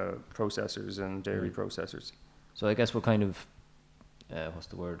processors and dairy processors. So I guess we're kind of what's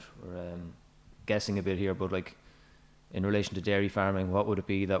the word? We're guessing a bit here, but like in relation to dairy farming, what would it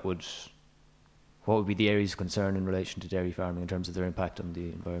be what would be the areas of concern in relation to dairy farming in terms of their impact on the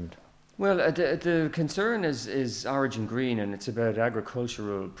environment? Well, the concern is Origin Green, and it's about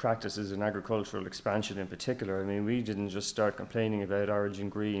agricultural practices and agricultural expansion in particular. I mean, we didn't just start complaining about Origin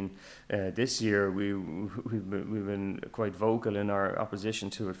Green this year. We've been quite vocal in our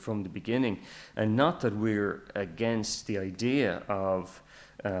opposition to it from the beginning, and not that we're against the idea of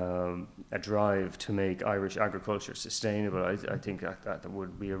a drive to make Irish agriculture sustainable. I think that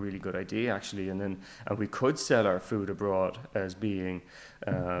would be a really good idea, actually, and we could sell our food abroad as being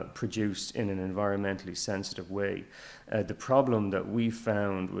produced in an environmentally sensitive way. The problem that we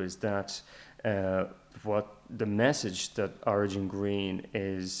found was that what the message that Origin Green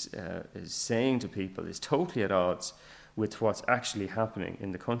is saying to people is totally at odds with what's actually happening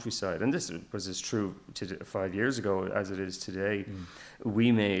in the countryside. And this was as true 5 years ago as it is today. We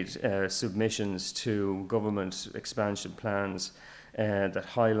made submissions to government expansion plans that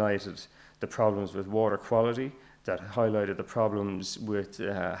highlighted the problems with water quality, that highlighted the problems with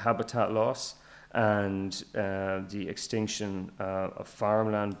habitat loss and the extinction of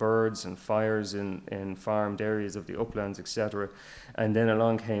farmland birds and fires in farmed areas of the uplands, etc. And then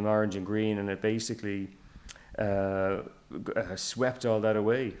along came Origin Green, and it basically swept all that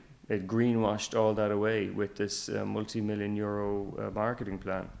away. It greenwashed all that away with this multi-million euro marketing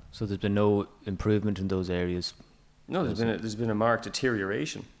plan. So there's been no improvement in those areas? No, there's been a marked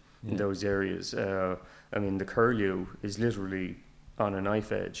deterioration in those areas. I mean, the curlew is literally on a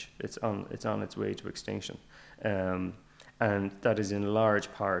knife edge. It's on its way to extinction. And that is in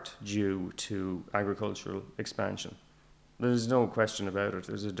large part due to agricultural expansion. There's no question about it.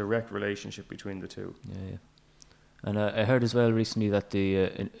 There's a direct relationship between the two. Yeah. And I heard as well recently that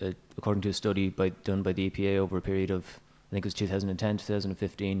according to a study done by the EPA over a period of, I think it was 2010,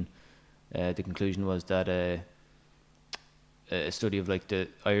 2015, the conclusion was that a study of like the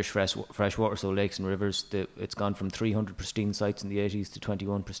Irish fresh water, so lakes and rivers, it's gone from 300 pristine sites in the 80s to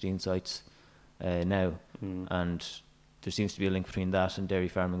 21 pristine sites now. And there seems to be a link between that and dairy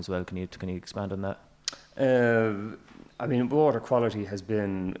farming as well. Can you expand on that? I mean, water quality has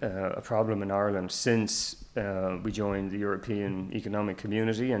been a problem in Ireland since we joined the European Economic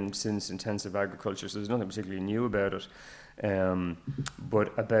Community and since intensive agriculture, so there's nothing particularly new about it.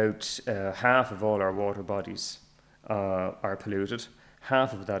 But about half of all our water bodies are polluted.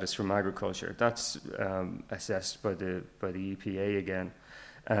 Half of that is from agriculture. That's assessed by the EPA again.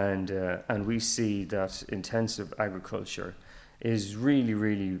 And we see that intensive agriculture is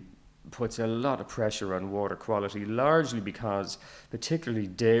really puts a lot of pressure on water quality, largely because, particularly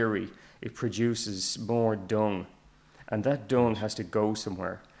dairy, it produces more dung, and that dung has to go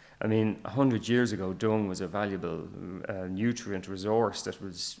somewhere. I mean, 100 years ago, dung was a valuable nutrient resource that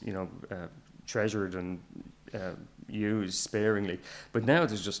was, treasured and used sparingly. But now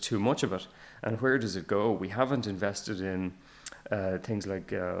there's just too much of it, and where does it go? We haven't invested in things like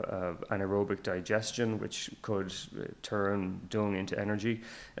anaerobic digestion, which could turn dung into energy.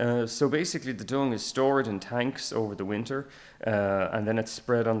 So basically the dung is stored in tanks over the winter, and then it's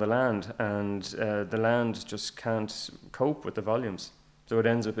spread on the land, and the land just can't cope with the volumes. So it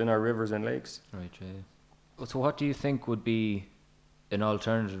ends up in our rivers and lakes. Right, yeah. So what do you think would be an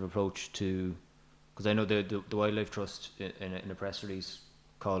alternative approach to, because I know the Wildlife Trust in a press release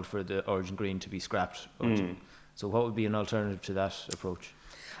called for the Origin Green to be scrapped. So what would be an alternative to that approach?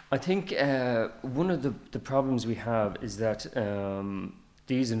 I think one of the problems we have is that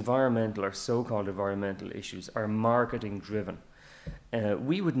these environmental or so-called environmental issues are marketing driven.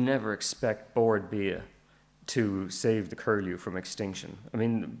 We would never expect Bord Bia to save the curlew from extinction. I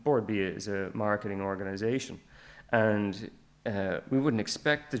mean, Bord Bia is a marketing organisation, and we wouldn't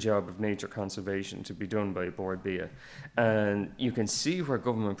expect the job of nature conservation to be done by Bord Bia. And you can see where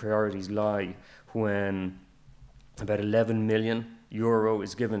government priorities lie when about €11 million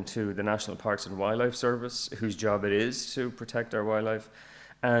is given to the National Parks and Wildlife Service, whose job it is to protect our wildlife,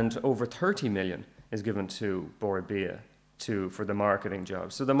 and over 30 million is given to Bord Bia for the marketing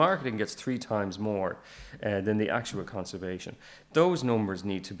job. So the marketing gets 3 times more than the actual conservation. Those numbers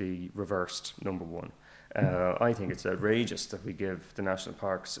need to be reversed, number one. I think it's outrageous that we give the National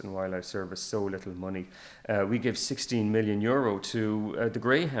Parks and Wildlife Service so little money. We give €16 million to the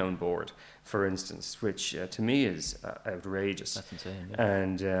Greyhound Board, for instance, which to me is outrageous. That's insane. Yeah.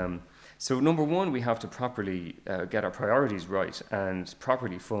 And so number one, we have to properly get our priorities right and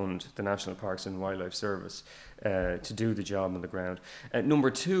properly fund the National Parks and Wildlife Service to do the job on the ground.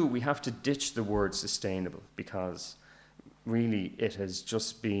 Number two, we have to ditch the word sustainable, because really it has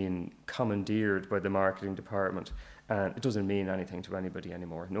just been commandeered by the marketing department, and it doesn't mean anything to anybody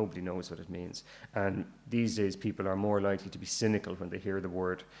anymore. Nobody knows what it means, and these days people are more likely to be cynical when they hear the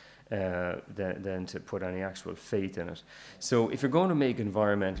word than to put any actual faith in it. So if you're going to make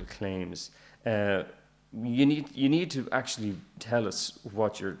environmental claims, you need to actually tell us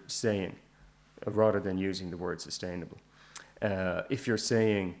what you're saying rather than using the word sustainable. If you're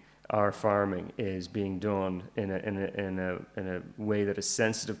saying our farming is being done in a way that is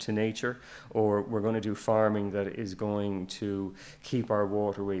sensitive to nature, or we're going to do farming that is going to keep our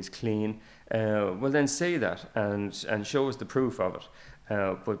waterways clean, well then say that and show us the proof of it.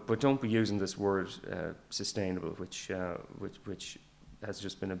 But don't be using this word sustainable, which has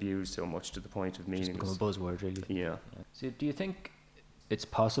just been abused so much to the point of meaningless. Just become a buzzword, really. Yeah. So do you think it's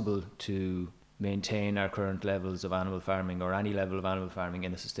possible to maintain our current levels of animal farming, or any level of animal farming,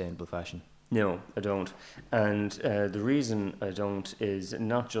 in a sustainable fashion? No, I don't. And the reason I don't is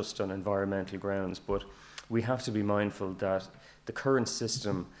not just on environmental grounds, but we have to be mindful that the current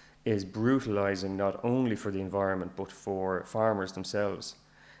system is brutalising not only for the environment but for farmers themselves.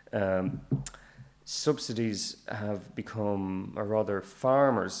 Subsidies have become, or rather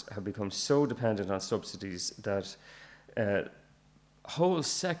farmers have become so dependent on subsidies that whole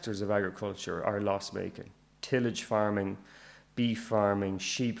sectors of agriculture are loss-making. Tillage farming, beef farming,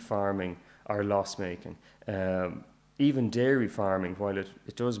 sheep farming are loss-making. Even dairy farming, while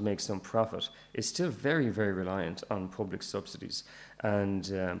it does make some profit, is still very, very reliant on public subsidies. And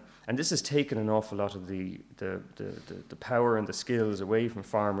this has taken an awful lot of the power and the skills away from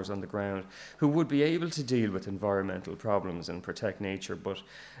farmers on the ground, who would be able to deal with environmental problems and protect nature, but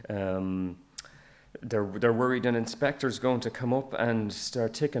they're worried an inspector's going to come up and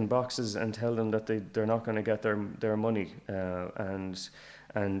start ticking boxes and tell them that they're not going to get their money, and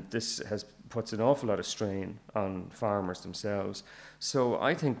this puts an awful lot of strain on farmers themselves. So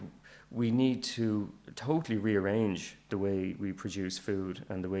I think we need to totally rearrange the way we produce food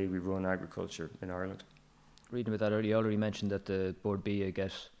and the way we run agriculture in Ireland. Reading about that earlier, you already mentioned that the Bord Bia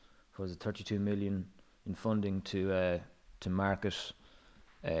get 32 million in funding to market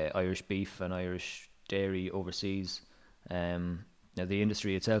Irish beef and Irish dairy overseas. Now, the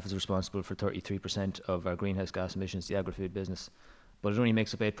industry itself is responsible for 33% of our greenhouse gas emissions, the agri-food business, but it only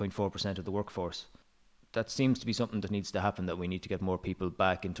makes up 8.4% of the workforce. That seems to be something that needs to happen, that we need to get more people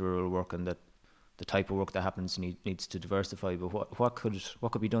back into rural work, and that the type of work that happens needs to diversify. But what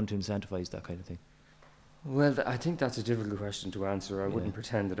could be done to incentivise that kind of thing? Well, I think that's a difficult question to answer. I wouldn't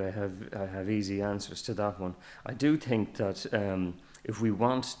pretend that I have easy answers to that one. I do think that if we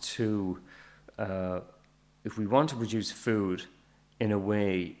want to produce food in a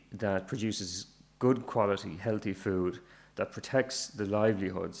way that produces good quality, healthy food that protects the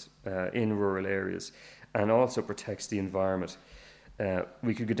livelihoods in rural areas and also protects the environment,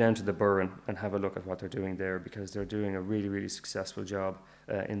 we could go down to the Burren and have a look at what they're doing there, because they're doing a really, really successful job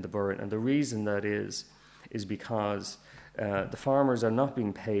in the Burren. And the reason that is because the farmers are not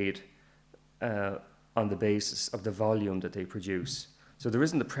being paid on the basis of the volume that they produce. So there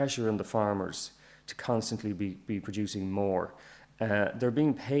isn't the pressure on the farmers to constantly be producing more. They're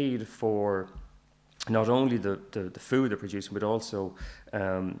being paid for not only the food they're producing, but also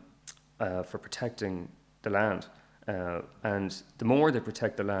for protecting the land. And the more they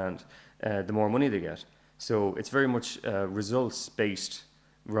protect the land, the more money they get. So it's very much results-based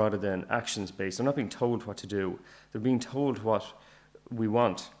rather than actions-based. They're not being told what to do. They're being told what we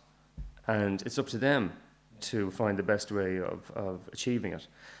want. And it's up to them to find the best way of achieving it.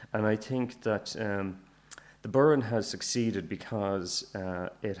 And I think that the Burren has succeeded because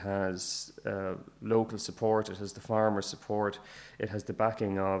it has local support, it has the farmer support, it has the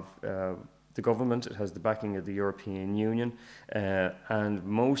backing of the government, it has the backing of the European Union, and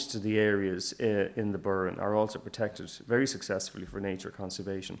most of the areas in the Burren are also protected very successfully for nature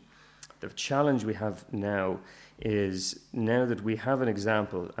conservation. The challenge we have now is, now that we have an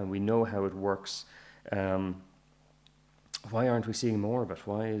example and we know how it works, why aren't we seeing more of it?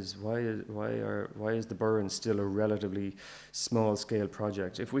 Why is the Burren still a relatively small scale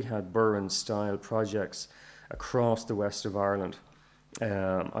project? If we had Burren style projects across the west of Ireland,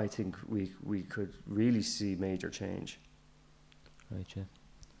 I think we could really see major change. Right,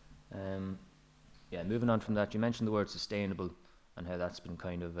 yeah. Moving on from that, you mentioned the word sustainable and how that's been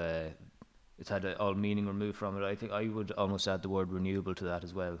kind of it's had all meaning removed from it. I think I would almost add the word renewable to that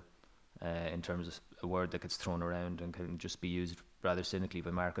as well. In terms of a word that gets thrown around and can just be used rather cynically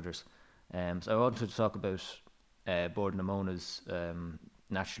by marketers. So I wanted to talk about Bord na Móna's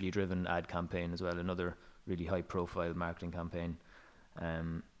naturally driven ad campaign as well, another really high profile marketing campaign.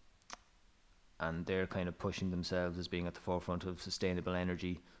 And they're kind of pushing themselves as being at the forefront of sustainable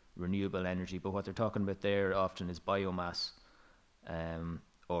energy, renewable energy, but what they're talking about there often is biomass,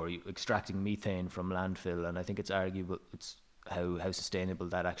 or extracting methane from landfill, and I think it's arguable how sustainable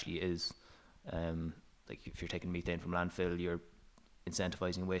that actually is. Like if you're taking methane from landfill, you're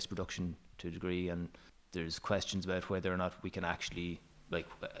incentivizing waste production to a degree, and there's questions about whether or not we can actually,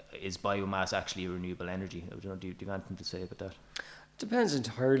 is biomass actually a renewable energy? I don't know, do you have anything to say about that? It depends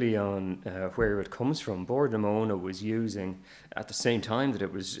entirely on where it comes from. Bord na Móna was using, at the same time that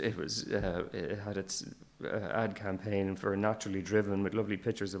it had its ad campaign for naturally driven with lovely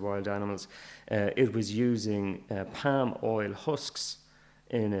pictures of wild animals, it was using palm oil husks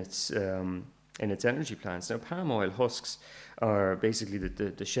in its energy plants. Now, palm oil husks are basically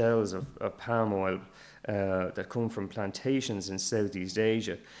the shells of palm oil that come from plantations in Southeast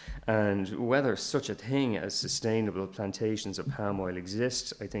Asia, and whether such a thing as sustainable plantations of palm oil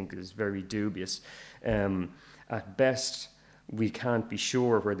exist, I think, is very dubious. At best, we can't be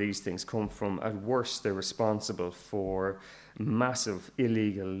sure where these things come from. At worst, they're responsible for massive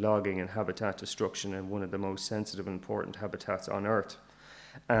illegal logging and habitat destruction in one of the most sensitive and important habitats on Earth.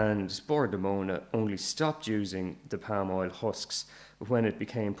 And Bord na Móna only stopped using the palm oil husks when it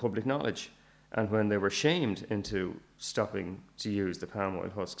became public knowledge, and when they were shamed into stopping to use the palm oil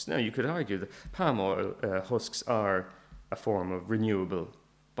husks. Now, you could argue that palm oil husks are a form of renewable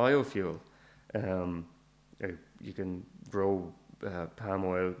biofuel. You can grow palm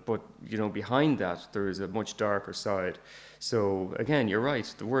oil, but behind that there is a much darker side. So again, you're right,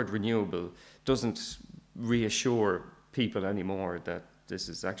 the word renewable doesn't reassure people anymore that this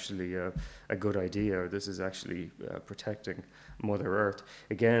is actually a good idea, or this is actually protecting Mother Earth.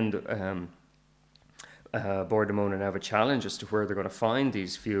 Again, Bord na Móna now have a challenge as to where they're going to find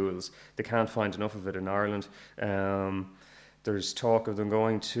these fuels. They can't find enough of it in Ireland. There's talk of them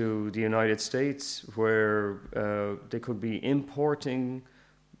going to the United States, where they could be importing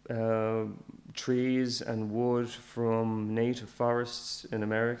trees and wood from native forests in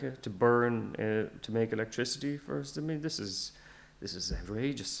America to burn to make electricity for us. I mean, this is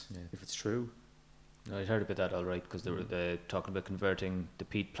outrageous, if it's true. No, I heard about that all right, because they were talking about converting the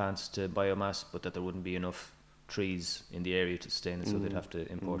peat plants to biomass, but that there wouldn't be enough trees in the area to sustain it, so they'd have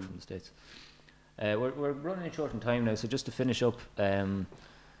to import from the States. We're running short on time now, so just to finish up,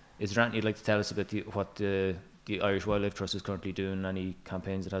 is there anything you'd like to tell us about what the Irish Wildlife Trust is currently doing, any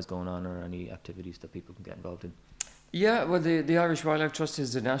campaigns it has going on, or any activities that people can get involved in? Yeah, well, the Irish Wildlife Trust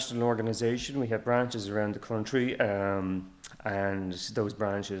is a national organisation. We have branches around the country, and those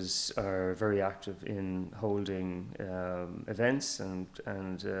branches are very active in holding events and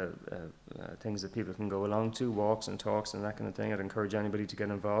things that people can go along to, walks and talks and that kind of thing. I'd encourage anybody to get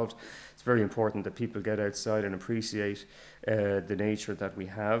involved. It's very important that people get outside and appreciate the nature that we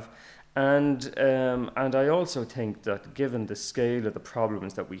have. And I also think that given the scale of the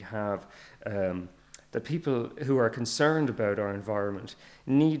problems that we have, that people who are concerned about our environment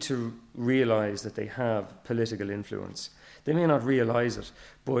need to realise that they have political influence. They may not realise it,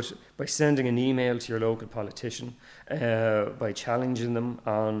 but by sending an email to your local politician, by challenging them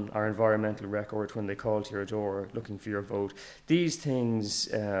on our environmental record when they call to your door looking for your vote, these things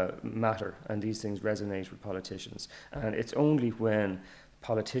matter, and these things resonate with politicians. And it's only when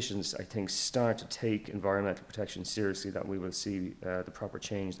politicians, I think, start to take environmental protection seriously that we will see the proper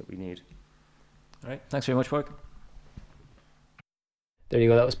change that we need. All right, thanks very much, Pádraig. There you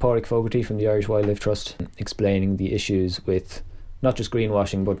go, that was Pádraig Fogarty from the Irish Wildlife Trust explaining the issues with not just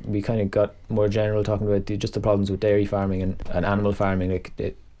greenwashing, but we kind of got more general talking about just the problems with dairy farming and animal farming.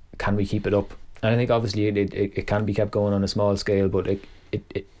 Like, can we keep it up? And I think obviously it can be kept going on a small scale, but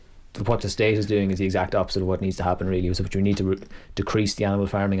what the state is doing is the exact opposite of what needs to happen, really. So we need to decrease the animal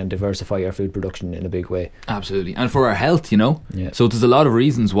farming and diversify our food production in a big way. Absolutely. And for our health, you know. Yeah. So there's a lot of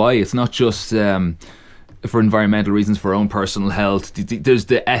reasons why. It's not just for environmental reasons, for our own personal health. There's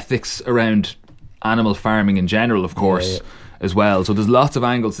the ethics around animal farming in general, of course, as well. So there's lots of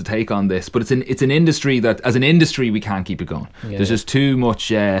angles to take on this. But it's an industry that, as an industry, we can't keep it going. There's just too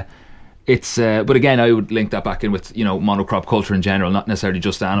much... but again, I would link that back in with, you know, monocrop culture in general, not necessarily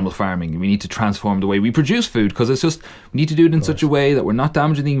just animal farming. We need to transform the way we produce food, because it's just, we need to do it in such a way that we're not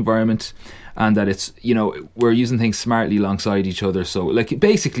damaging the environment, and that it's, you know, we're using things smartly alongside each other. So, like,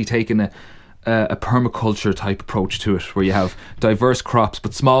 basically taking a permaculture type approach to it, where you have diverse crops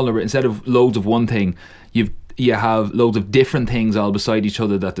but smaller. Instead of loads of one thing, you have loads of different things all beside each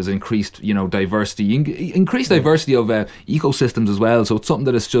other, that there's increased, you know, diversity, increased diversity of ecosystems as well. So it's something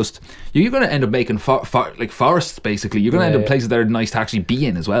that is just, you're going to end up making like forests, basically. You're going to end up places that are nice to actually be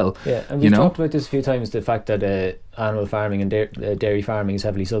in as well. Yeah, and we've talked about this a few times, the fact that animal farming and dairy farming is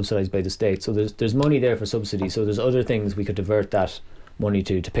heavily subsidised by the state. So there's money there for subsidy. So there's other things we could divert that money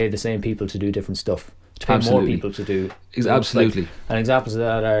to pay the same people to do different stuff, to pay more people to do. Absolutely. Like, and examples of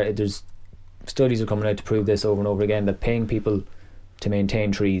that are, there's studies are coming out to prove this over and over again, that paying people to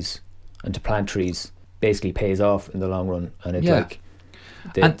maintain trees and to plant trees basically pays off in the long run. And it's like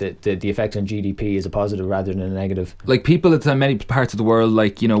the effect on GDP is a positive rather than a negative. Like, people in many parts of the world,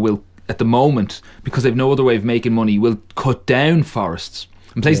 like, you know, will at the moment, because they've no other way of making money, will cut down forests.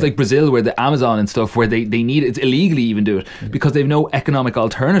 In places like Brazil, where the Amazon and stuff, where they need it, it's illegally even do it, because they've no economic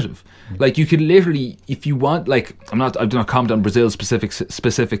alternative. Like, you could literally, if you want, like, I do not comment on Brazil's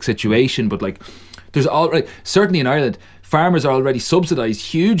specific situation, but like, there's certainly in Ireland, farmers are already subsidised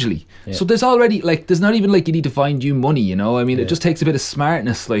hugely. So there's already, like, there's not even like you need to find new money, you know. I mean, it just takes a bit of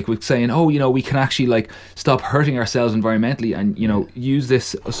smartness, like, with saying, oh, you know, we can actually, like, stop hurting ourselves environmentally, and, you know, use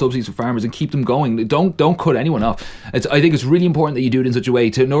this subsidies for farmers and keep them going. Don't cut anyone off. I think it's really important that you do it in such a way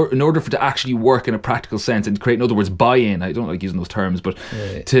in order for it to actually work in a practical sense and create, in other words, buy-in. I don't like using those terms, but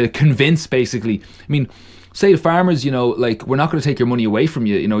to convince, basically. I mean, say to farmers, you know, like, we're not going to take your money away from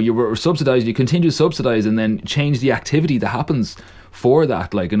you. You know, you're subsidised, you continue to subsidise, and then change the activity that happens for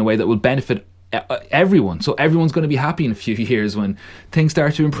that, like, in a way that will benefit everyone. So everyone's going to be happy in a few years when things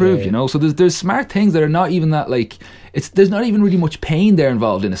start to improve, you know. So there's smart things that are not even that, like, there's not even really much pain there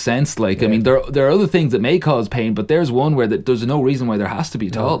involved, in a sense. Like, I mean, there are other things that may cause pain, but there's one where there's no reason why there has to be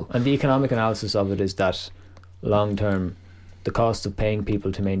at all. And the economic analysis of it is that long term, the cost of paying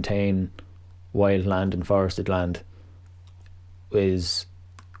people to maintain wild land and forested land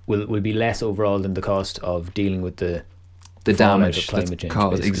will be less overall than the cost of dealing with the damage of climate change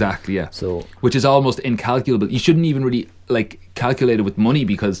caused. Exactly, yeah. So, which is almost incalculable. You shouldn't even really, like, calculate it with money,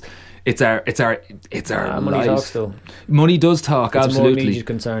 because it's our money talks, though. Money does talk, it's absolutely. More immediate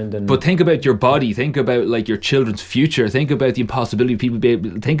concern than. But think about your body. Think about, like, your children's future. Think about the impossibility of people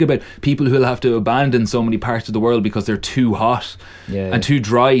think about people who will have to abandon so many parts of the world because they're too hot and too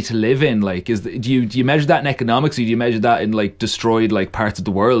dry to live in. Like, do you measure that in economics, or do you measure that in, like, destroyed, like, parts of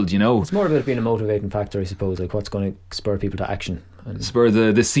the world? You know, it's more about it being a motivating factor, I suppose. Like, what's going to spur people to action? And spur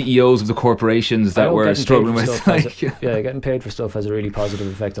the CEOs of the corporations that were struggling with. Getting paid for stuff has a really positive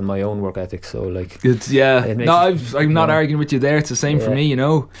effect on my own work ethic. So like, I'm not arguing with you there. It's the same for me,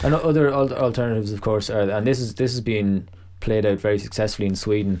 And other alternatives, of course, are, and this is being played out very successfully in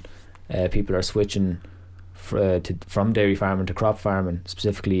Sweden. People are switching from dairy farming to crop farming,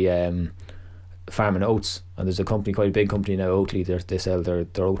 specifically farming oats. And there's a company, quite a big company now, Oatly. They sell their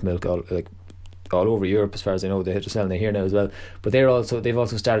oat milk all over Europe, as far as I know. They're selling it here now as well. But they've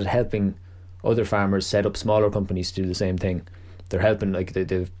also started helping other farmers set up smaller companies to do the same thing. They're helping, like,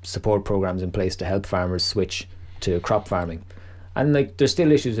 they've support programs in place to help farmers switch to crop farming. And like, there's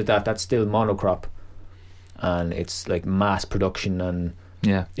still issues with that. That's still monocrop, and it's like mass production and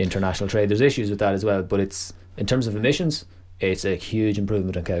international trade. There's issues with that as well. But it's, in terms of emissions, it's a huge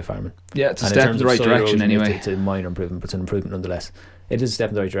improvement on cow farming. Yeah, it's a step in the right direction anyway. It's a minor improvement, but it's an improvement nonetheless. It is a step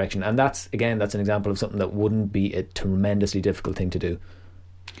in the right direction, and that's an example of something that wouldn't be a tremendously difficult thing to do.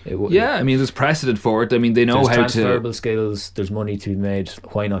 I mean, there's precedent for it. I mean, they know how to. There's transferable skills. There's money to be made.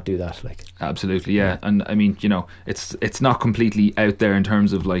 Why not do that? Like, absolutely, yeah. And I mean, it's not completely out there in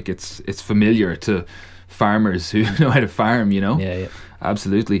terms of, like, it's familiar to farmers who know how to farm. Yeah.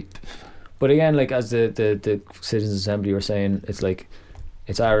 Absolutely. But again, like, as the Citizens Assembly were saying, it's like,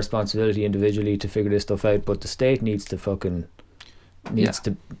 it's our responsibility individually to figure this stuff out, but the state needs to to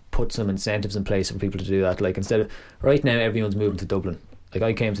put some incentives in place for people to do that. Like, instead of, right now everyone's moving to Dublin. Like,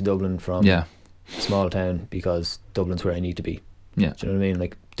 I came to Dublin from a small town because Dublin's where I need to be. Yeah. Do you know what I mean?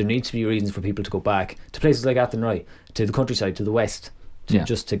 Like, there needs to be reasons for people to go back to places like Athenry, to the countryside, to the west,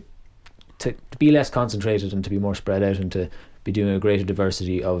 just to be less concentrated and to be more spread out, and to be doing a greater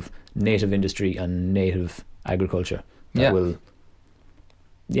diversity of native industry and native agriculture that will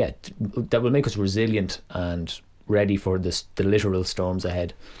make us resilient and ready for the literal storms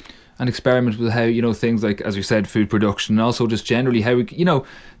ahead. And experiment with how, things like, as we said, food production, and also just generally how we,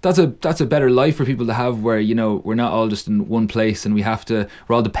 that's a better life for people to have, where, we're not all just in one place and we're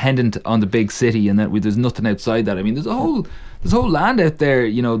all dependent on the big city, and that there's nothing outside that. I mean, there's a whole land out there,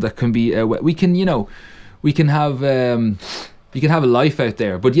 that can be, we can have a life out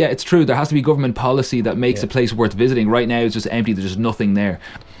there. But yeah, it's true, there has to be government policy that makes a place worth visiting. Right now it's just empty, there's just nothing there.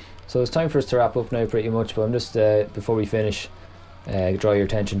 So it's time for us to wrap up now pretty much, but I'm just, before we finish, draw your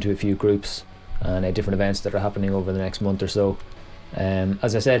attention to a few groups and different events that are happening over the next month or so.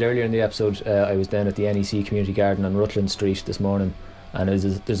 As I said earlier in the episode, I was down at the NEC Community Garden on Rutland Street this morning, and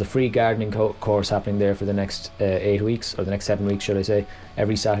there's a free gardening course happening there for the next 8 weeks, or the next 7 weeks should I say,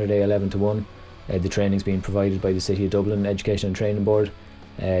 every Saturday 11 to 1. The training's being provided by the City of Dublin Education and Training Board.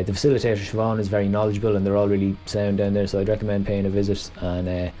 The facilitator Siobhan is very knowledgeable, and they're all really sound down there, so I'd recommend paying a visit,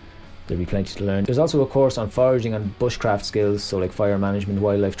 and there'll be plenty to learn. There's also a course on foraging and bushcraft skills, so like fire management,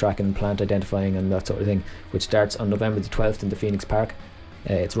 wildlife tracking, plant identifying and that sort of thing, which starts on November the 12th in the Phoenix Park.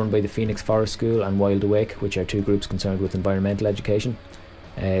 It's run by the Phoenix Forest School and Wild Awake, which are two groups concerned with environmental education.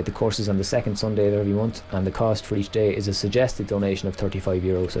 The course is on the second Sunday of every month, and the cost for each day is a suggested donation of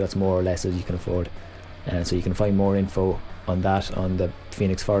 €35, so that's more or less as you can afford. So you can find more info on that on the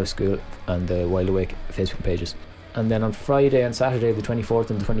Phoenix Forest School and the Wild Awake Facebook pages. And then on Friday and Saturday the 24th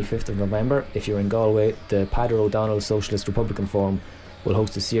and the 25th of November, if you're in Galway, the Peadar O'Donnell Socialist Republican Forum will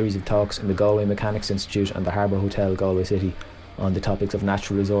host a series of talks in the Galway Mechanics Institute and the Harbour Hotel, Galway City, on the topics of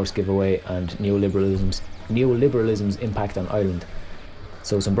natural resource giveaway and neoliberalism's impact on Ireland.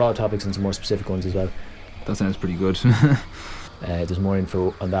 So some broad topics and some more specific ones as well. That sounds pretty good. There's more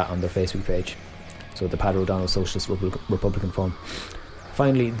info on that on their Facebook page. So the Peadar O'Donnell Socialist Republican Forum.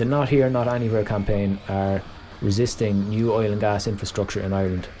 Finally, the Not Here, Not Anywhere campaign are resisting new oil and gas infrastructure in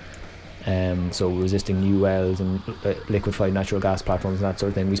Ireland. So resisting new wells and liquefied natural gas platforms and that sort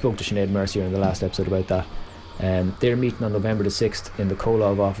of thing. We spoke to Sinead Mercier in the last episode about that. They're meeting on November the 6th in the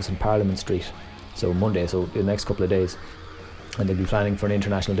Colab office in Parliament Street, so Monday, so the next couple of days, and they'll be planning for an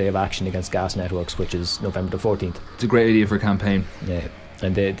International Day of Action Against Gas Networks, which is November the 14th. It's a great idea for a campaign. Yeah,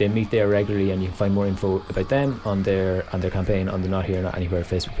 and they meet there regularly, and you can find more info about them on their campaign on the Not Here Not Anywhere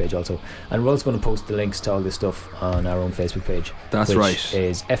Facebook page also. And we're also going to post the links to all this stuff on our own Facebook page. That's right. Which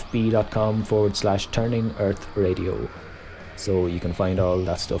is fb.com/Turning Earth Radio. So you can find all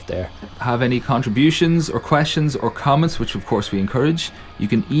that stuff there. Have any contributions or questions or comments, which of course we encourage, you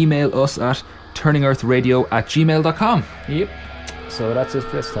can email us at turningearthradio@gmail.com. Yep. So that's it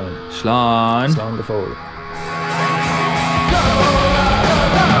for this time. Slán. Slán go forward.